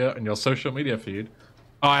posts appear in your social media feed.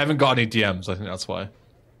 Oh, I haven't got any DMs. I think that's why.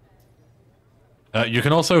 You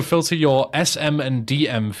can also filter your SM and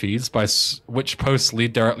DM feeds by which posts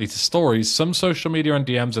lead directly to stories. Some social media and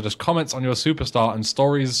DMs are just comments on your superstar and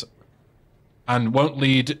stories and won't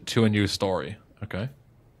lead to a new story. Okay.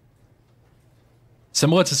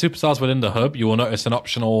 Similar to superstars within the hub, you will notice an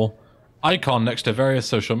optional icon next to various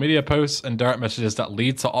social media posts and direct messages that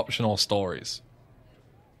lead to optional stories.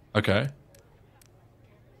 Okay.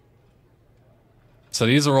 So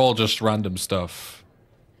these are all just random stuff.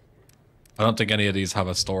 I don't think any of these have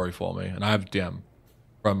a story for me. And I have DM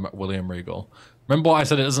from William Regal. Remember what I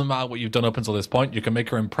said, it doesn't matter what you've done up until this point. You can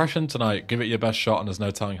make your impression tonight, give it your best shot, and there's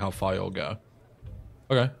no telling how far you'll go.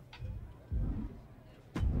 Okay.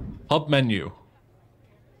 Hub menu.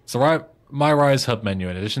 So My Rise hub menu.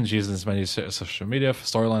 In addition to using this menu to social media for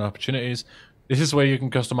storyline opportunities, this is where you can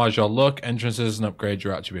customize your look, entrances, and upgrade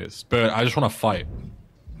your attributes. But I just want to fight.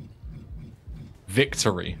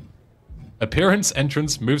 Victory. Appearance,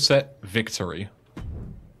 entrance, moveset, victory.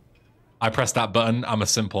 I press that button. I'm a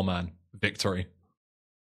simple man. Victory.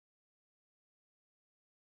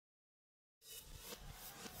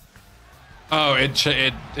 Oh, it's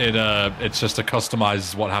just to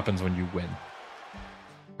customize what happens when you win.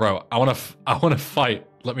 Bro, I want to fight.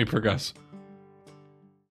 Let me progress.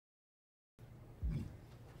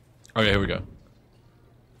 Okay, here we go.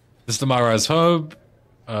 This is the My Rise hub.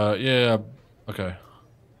 Yeah. Okay.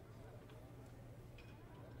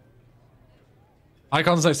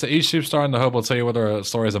 Icons next to each superstar in the hub will tell you whether a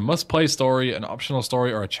story is a must-play story, an optional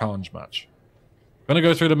story, or a challenge match. I'm gonna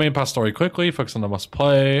go through the main pass story quickly, focus on the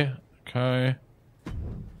must-play. Okay.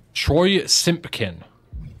 Troy Simpkin.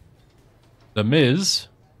 The Miz.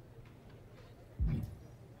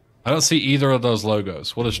 I don't see either of those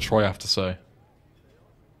logos. What does Troy have to say?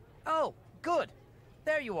 Oh, good.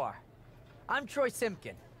 There you are. I'm Troy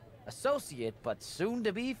Simpkin, associate but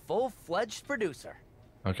soon-to-be full-fledged producer.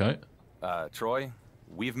 Okay. Troy,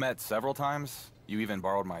 we've met several times. You even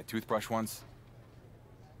borrowed my toothbrush once.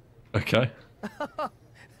 Okay.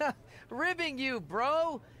 Ribbing you,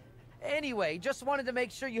 bro. Anyway, just wanted to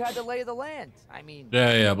make sure you had the lay of the land. I mean...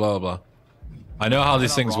 Yeah, blah, blah, blah. I know how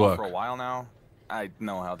these things work. For a while now. I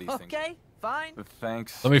know how these things... Okay, fine.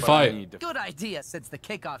 Thanks. Let me fight. Good idea since the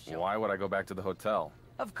kickoff show. Why would I go back to the hotel?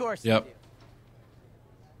 Of course Yep. you do.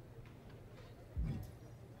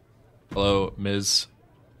 Hello, Miz.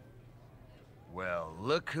 Well,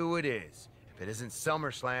 look who it is. If it isn't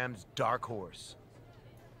SummerSlam's Dark Horse.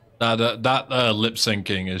 That lip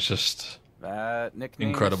syncing is just That nickname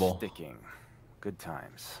incredible. Is sticking. Good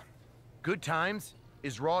times. Good times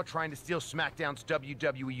is Raw trying to steal SmackDown's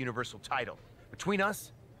WWE Universal title. Between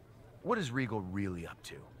us, what is Regal really up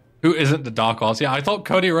to? Who isn't the Dark Horse? Yeah, I thought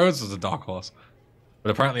Cody Rhodes was the Dark Horse.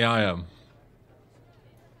 But apparently I am.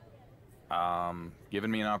 Giving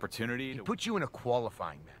me an opportunity He to... put you in a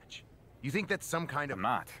qualifying match. You think that's some kind of... I'm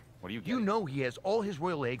not. What are you getting? You know he has all his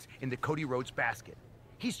royal eggs in the Cody Rhodes basket.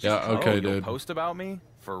 He's just... Yeah, okay, you'll dude. post about me?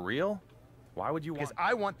 For real? Why would you want... Because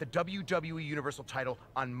I want the WWE Universal title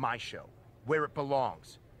on my show, where it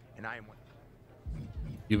belongs. And I am...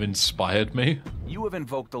 You've inspired me. You have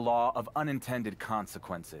invoked the law of unintended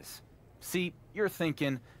consequences. See, you're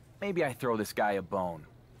thinking, maybe I throw this guy a bone.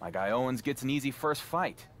 My guy Owens gets an easy first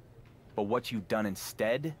fight. But what you've done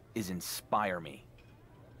instead is inspire me.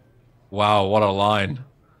 Wow, what a line.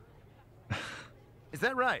 Is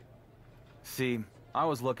that right? See, I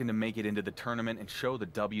was looking to make it into the tournament and show the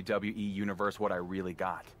WWE Universe what I really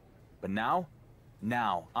got. But now,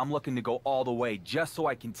 I'm looking to go all the way just so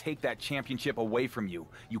I can take that championship away from you,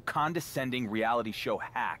 you condescending reality show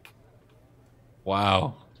hack.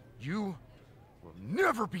 Wow. You will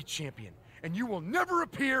never be champion, and you will never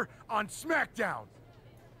appear on SmackDown.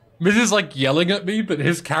 Miz is like yelling at me, but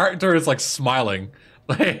his character is like smiling.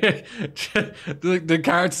 Like the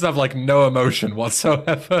characters have like no emotion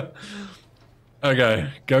whatsoever.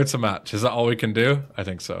 Okay, go to match. Is that all we can do? I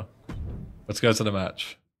think so. Let's go to the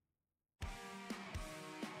match.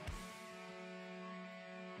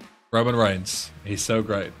 Roman Reigns. He's so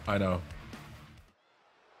great. I know.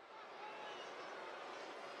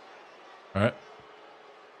 All right.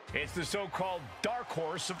 It's the so-called dark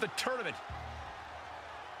horse of the tournament.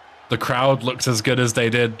 The crowd looks as good as they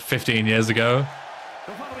did 15 years ago.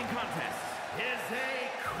 The following contest is a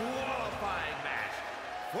qualifying match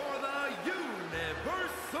for the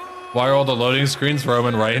Universal. Why are all the loading screens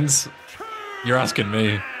Roman Reigns? You're asking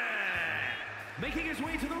me. Making his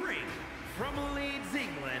way to the ring from Leeds,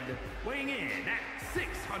 England, weighing in at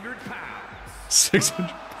 600 pounds. 600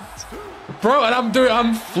 pounds. Bro, and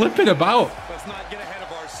I'm flipping about. Let's not get ahead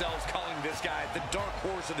of ourselves calling this guy the dark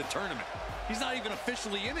horse of the tournament. He's not even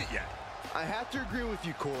officially in it yet. I have to agree with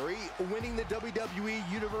you, Corey. Winning the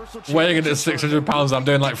WWE Universal Championship... Weighing in at 600 pounds, I'm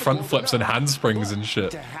doing like front flips and handsprings and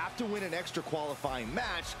shit. To have to win an extra qualifying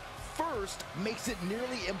match first makes it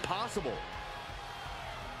nearly impossible.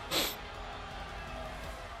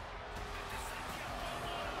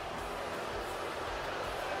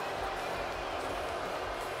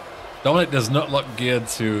 Dominic does not look geared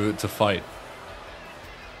to fight.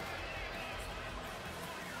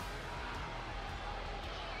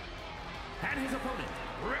 And his opponent,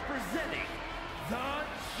 representing the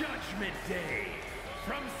Judgment Day,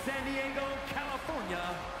 from San Diego, California,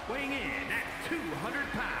 weighing in at 200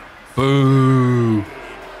 pounds. Boo.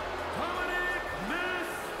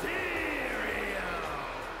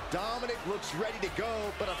 Dominic looks ready to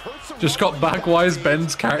go, but I've heard some Just got back. Why is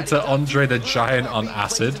Ben's character Andre the Giant on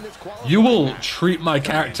acid? You will treat my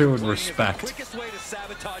character with respect. Quickest way to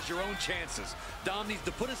sabotage your own chances. Dom needs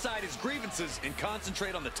to put aside his grievances and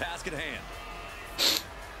concentrate on the task at hand.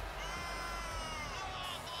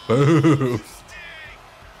 Boo.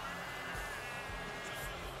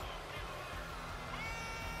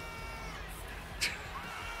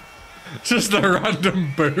 Just the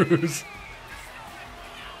random boos.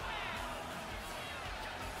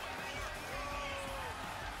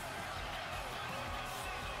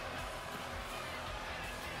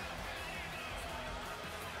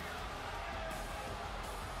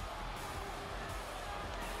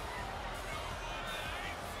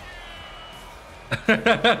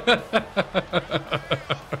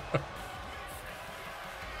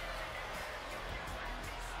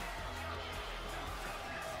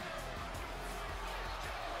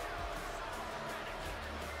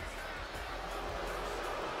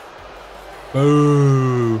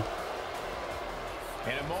 Boo.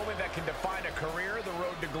 In a moment that can define a career, the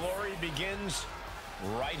road to glory begins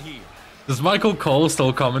right here. Does Michael Cole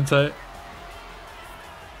still commentate?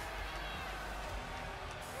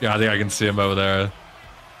 Yeah, I think I can see him over there.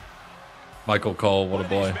 Michael Cole, what a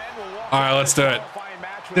boy. Alright, let's do it.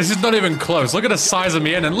 This is not even close. Look at the size of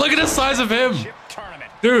me and look at the size of him.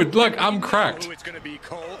 Dude, look, I'm cracked.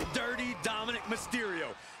 Dirty Dominic Mysterio.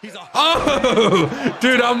 He's a Oh,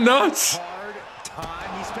 dude, I'm nuts.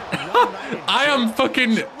 I am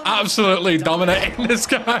fucking absolutely dominating this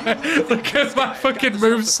guy. Look at my fucking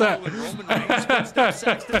moveset.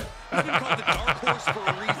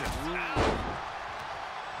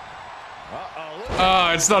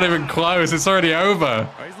 Oh, it's not even close. It's already over.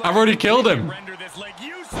 I've already killed him.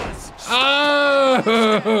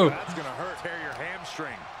 Oh!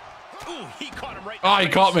 Oh, he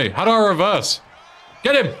caught me. How do I reverse?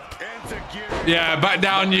 Get him. Yeah, back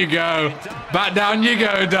down you go. Back down you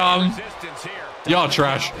go, Dom. You're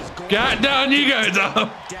trash. Get down you go,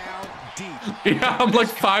 Dom. Yeah, I'm like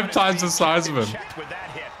 5 times the size of him.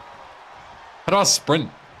 How do I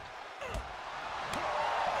sprint?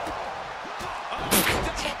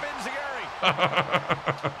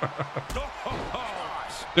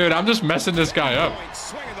 Dude, I'm just messing this guy up.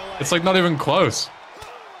 It's like not even close.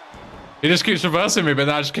 He just keeps reversing me, but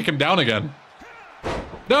then I just kick him down again.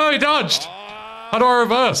 No, he dodged. How do I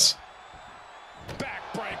reverse?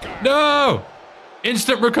 No!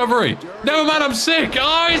 Instant recovery. No, man, I'm sick.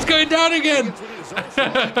 Oh, he's going down again.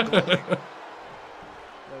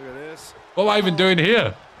 What am I even doing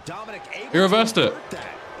here? He reversed it.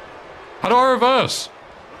 How do I reverse?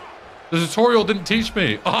 The tutorial didn't teach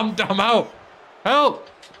me. Oh, I'm out. Help.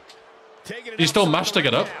 He's still mashed to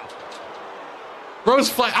get up. Rose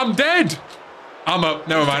flag. I'm dead. I'm up.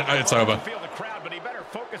 Never mind. It's over.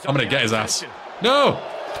 I'm gonna get his ass. No.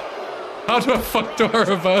 How do I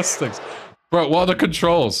reverse things? Bro, what are the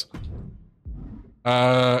controls?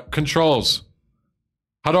 Controls.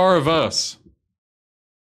 How do I reverse?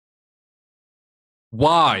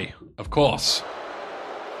 Y, of course.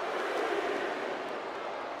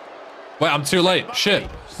 Wait, I'm too late. Shit.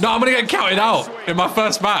 No, I'm gonna get counted out in my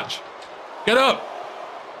first match. Get up.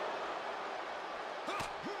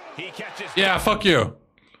 Yeah, fuck you.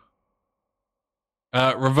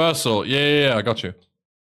 Reversal. Yeah, I got you.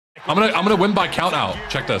 I'm gonna win by count out.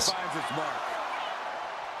 Check this.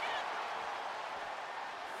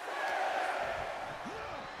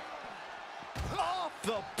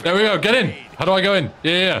 There we go. Get in. How do I go in?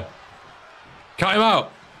 Yeah. Count him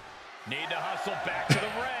out. Need to hustle back to the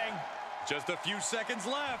ring. Just a few seconds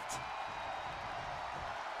left.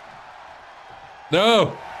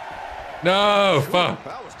 No. No. Fuck.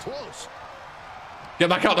 That was close. Get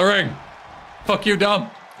back out the ring. Fuck you, dumb.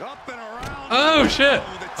 Oh, shit.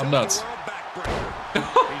 I'm nuts.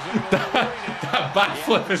 that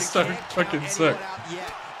backflip is so fucking sick.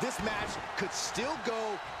 This match could still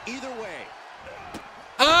go either way.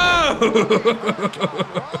 Oh!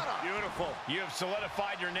 Beautiful. You have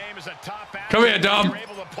solidified your name as a top athlete. Come here, Dom. You're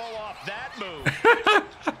able to pull off that move.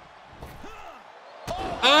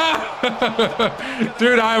 Ah!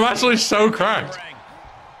 Dude, I'm actually so cracked.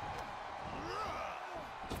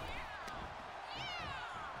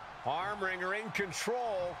 Arm wringer in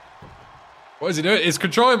control. What is he doing? He's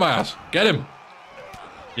controlling my ass. Get him.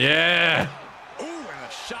 Yeah. Ooh, and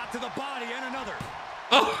a shot to the body and another.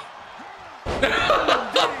 Oh.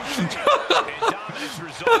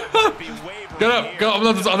 Get up on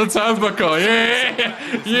the turnbuckle.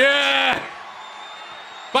 Yeah. Yeah.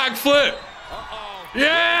 Backflip.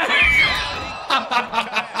 Yeah.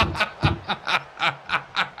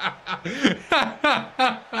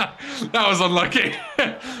 That was unlucky.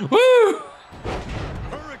 Woo.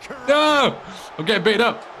 No. I'm getting beaten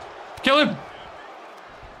up. Kill him.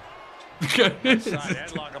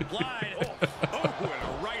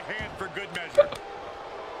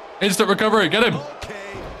 Instant recovery. Get him.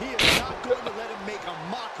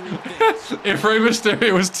 If Rey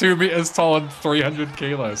Mysterio was 2 meters tall and 300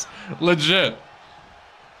 kilos. Legit.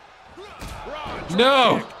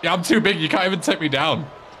 No. Yeah, I'm too big. You can't even take me down.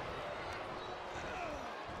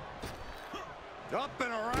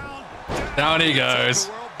 Down he goes.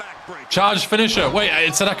 Charge finisher. Wait,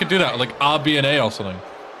 it said I could do that. Like RBNA or something.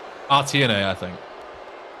 RTNA, I think.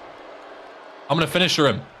 I'm going to finisher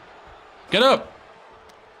him. Get up.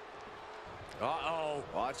 Uh-oh.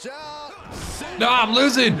 Watch out. No, I'm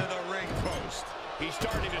losing. He's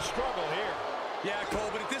starting to struggle here. Yeah, Cole,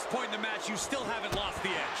 but at this point in the match, you still haven't lost the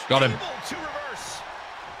edge. Got him.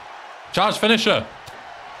 Charge finisher.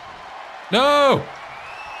 No.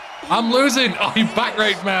 I'm losing. Oh, he back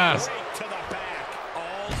raked my ass.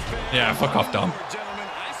 Yeah, fuck off, Dom.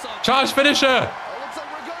 Charge finisher.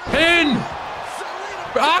 Pin.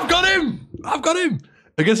 I've got him. I've got him.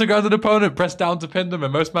 Against a guarded opponent, press down to pin them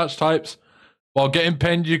in most match types. While getting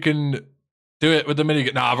pinned, you can do it with the mini.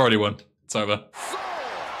 Nah, I've already won. It's over.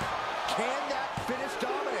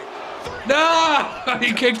 No!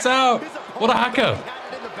 He kicked out. What a hacker.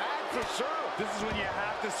 This is when you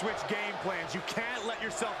have to switch game plans. You can't let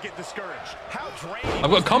yourself get discouraged. How draining.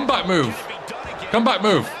 I've got a comeback move. Comeback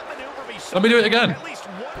move. Let me do it again. At least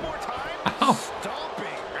one more time. Ow. Stomping.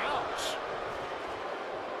 Ouch.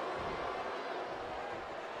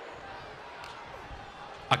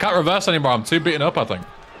 I can't reverse anymore. I'm too beaten up, I think.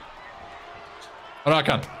 Oh, no, I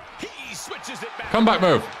can. He switches it back. Comeback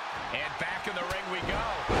move. And back in the ring we go.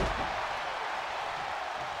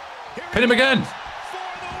 Pin him again.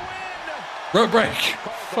 Rope break.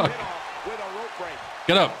 Fuck.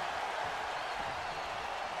 Get up.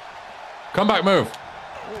 Comeback move.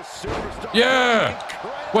 Yeah.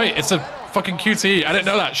 Wait, it's a fucking QTE. I didn't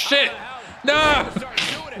know that. Shit. No.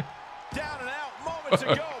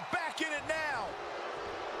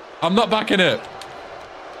 I'm not back in it.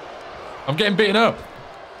 I'm getting beaten up.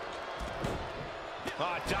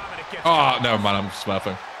 Oh, no, man. I'm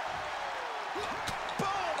smurfing.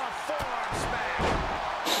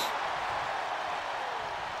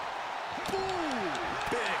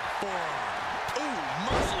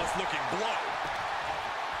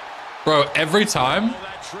 Bro, every time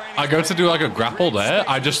I go to do like a grapple there,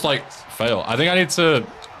 I just like fail. I think I need to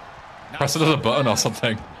press another button or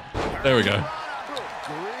something. There we go.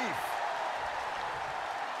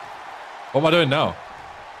 What am I doing now?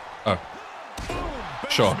 Oh.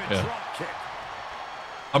 Sure, yeah.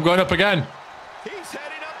 I'm going up again.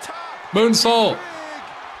 Moonsault.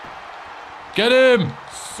 Get him.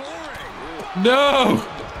 No.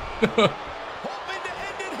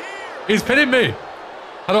 He's pinning me.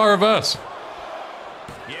 How do I reverse?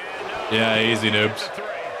 Yeah, easy, noobs.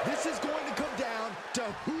 This is going to come down to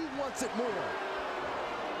who wants it more.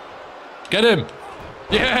 Get him.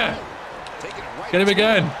 Yeah. Get him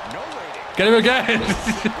again. Get him again.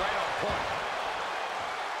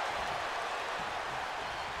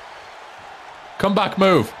 Comeback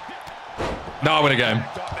move. No, I'm going to get him.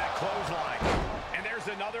 And there's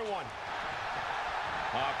another one.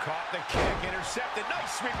 Caught the kick, intercepted.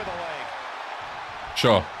 Nice sweep of the leg.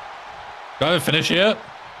 Sure. Do I have a finish yet?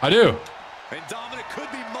 I do. And Dominic could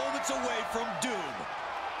be moments away from doom.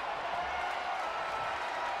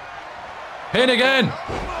 Pin again. And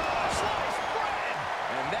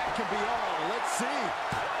that could be all. Let's see.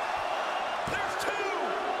 There's two.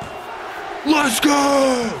 Let's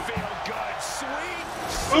go. Feel good. Sweet.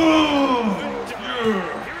 Oh,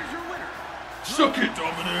 yeah. Here's your winner. Suck it,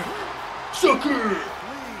 Dominic. Suck it.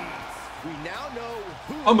 We now know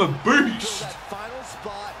who I'm a will beast. that final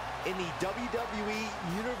spot in the WWE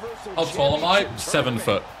Universal How tall am I? Championship 7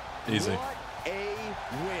 foot. tournament. Easy. What a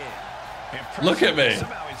win. Look at me.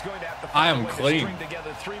 Somehow he's going to have to I find am a way to clean. string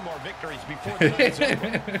together 3 more victories before the night's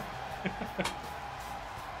over.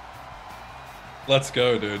 Let's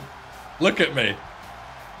go, dude. Look at me.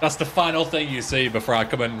 That's the final thing you see before I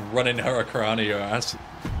come and run in Hurricane your ass.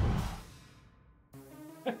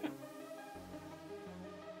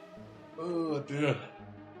 Oh, dear.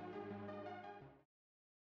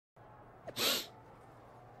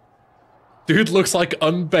 Dude looks like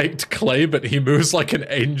unbaked clay, but he moves like an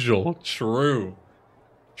angel. True.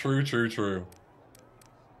 True, true, true.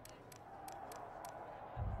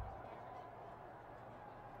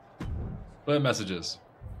 Clear messages.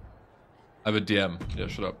 I have a DM. Yeah,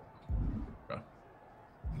 shut up. Okay.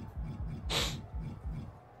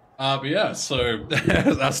 But yeah, so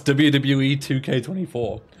that's WWE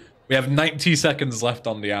 2K24. We have 90 seconds left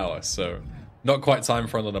on the hour, so not quite time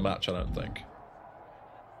for another match, I don't think.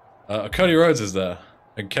 Cody Rhodes is there,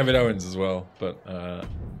 and Kevin Owens as well, but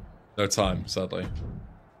no time, sadly.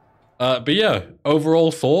 But yeah, overall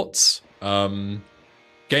thoughts.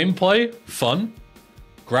 Gameplay, fun.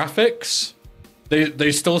 Graphics,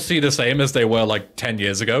 they still see the same as they were like 10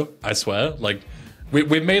 years ago, I swear. Like,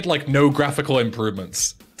 we've made like no graphical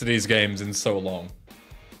improvements to these games in so long.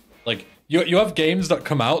 Like, you have games that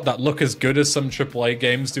come out that look as good as some AAA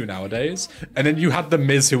games do nowadays, and then you had The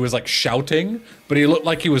Miz who was like shouting, but he looked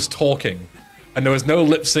like he was talking, and there was no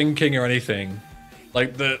lip syncing or anything.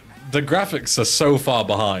 Like, the graphics are so far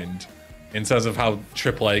behind in terms of how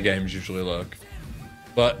AAA games usually look.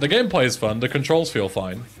 But the gameplay is fun, the controls feel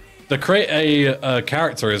fine. The create a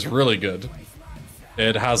character is really good.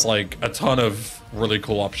 It has like a ton of really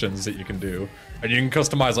cool options that you can do, and you can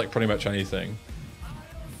customize like pretty much anything.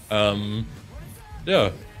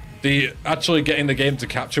 Yeah, actually getting the game to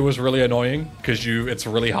capture was really annoying because it's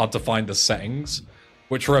really hard to find the settings,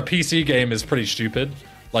 which for a PC game is pretty stupid.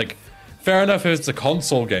 Like, fair enough if it's a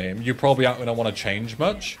console game, you probably aren't gonna want to change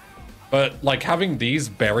much, but like having these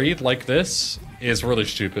buried like this is really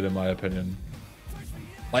stupid in my opinion.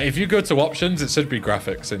 Like, if you go to options, it should be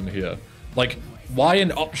graphics in here. Like, why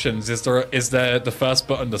in options is there the first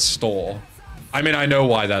button the store? I mean, I know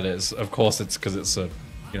why that is. Of course, it's because it's a,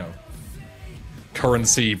 you know,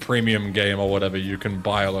 currency premium game or whatever. You can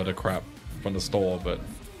buy a load of crap from the store, but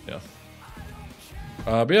yeah.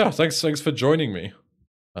 But yeah, thanks for joining me.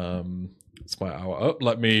 It's my hour up.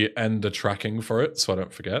 Let me end the tracking for it so I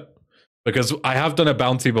don't forget, because I have done a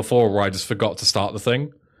bounty before where I just forgot to start the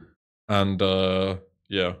thing, and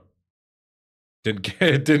yeah,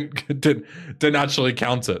 didn't actually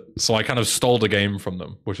count it, so I kind of stole the game from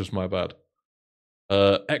them, which is my bad.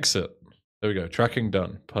 Exit. There we go. Tracking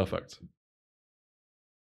done. Perfect.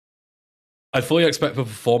 I fully expect the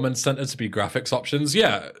Performance Center to be graphics options.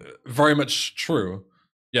 Yeah, very much true.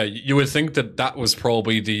 Yeah, you would think that was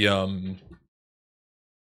probably the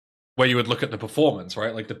where you would look at the performance,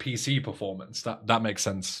 right? Like the PC performance. That makes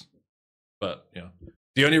sense. But yeah,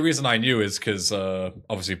 the only reason I knew is because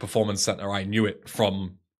obviously Performance Center. I knew it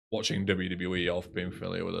from watching WWE or being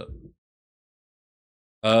familiar with it.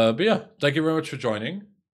 But yeah, thank you very much for joining.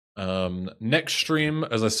 Next stream,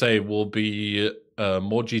 as I say, will be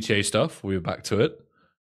more GTA stuff. We'll be back to it,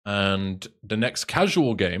 and the next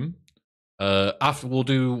casual game, after we'll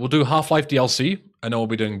do Half-Life DLC, and then we'll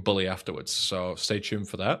be doing Bully afterwards. So stay tuned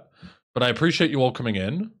for that. But I appreciate you all coming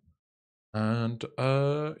in, and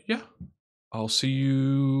yeah, I'll see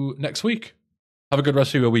you next week. Have a good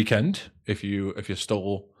rest of your weekend. If you're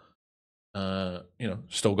still, you know,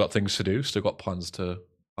 still got things to do, still got plans to.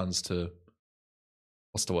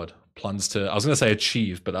 What's the word? Plans to... I was going to say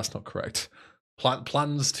achieve, but that's not correct.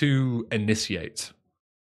 Plans to initiate.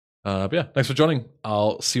 But yeah, thanks for joining.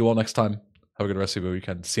 I'll see you all next time. Have a good rest of your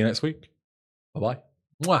weekend. See you next week. Bye-bye.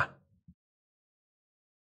 Mwah.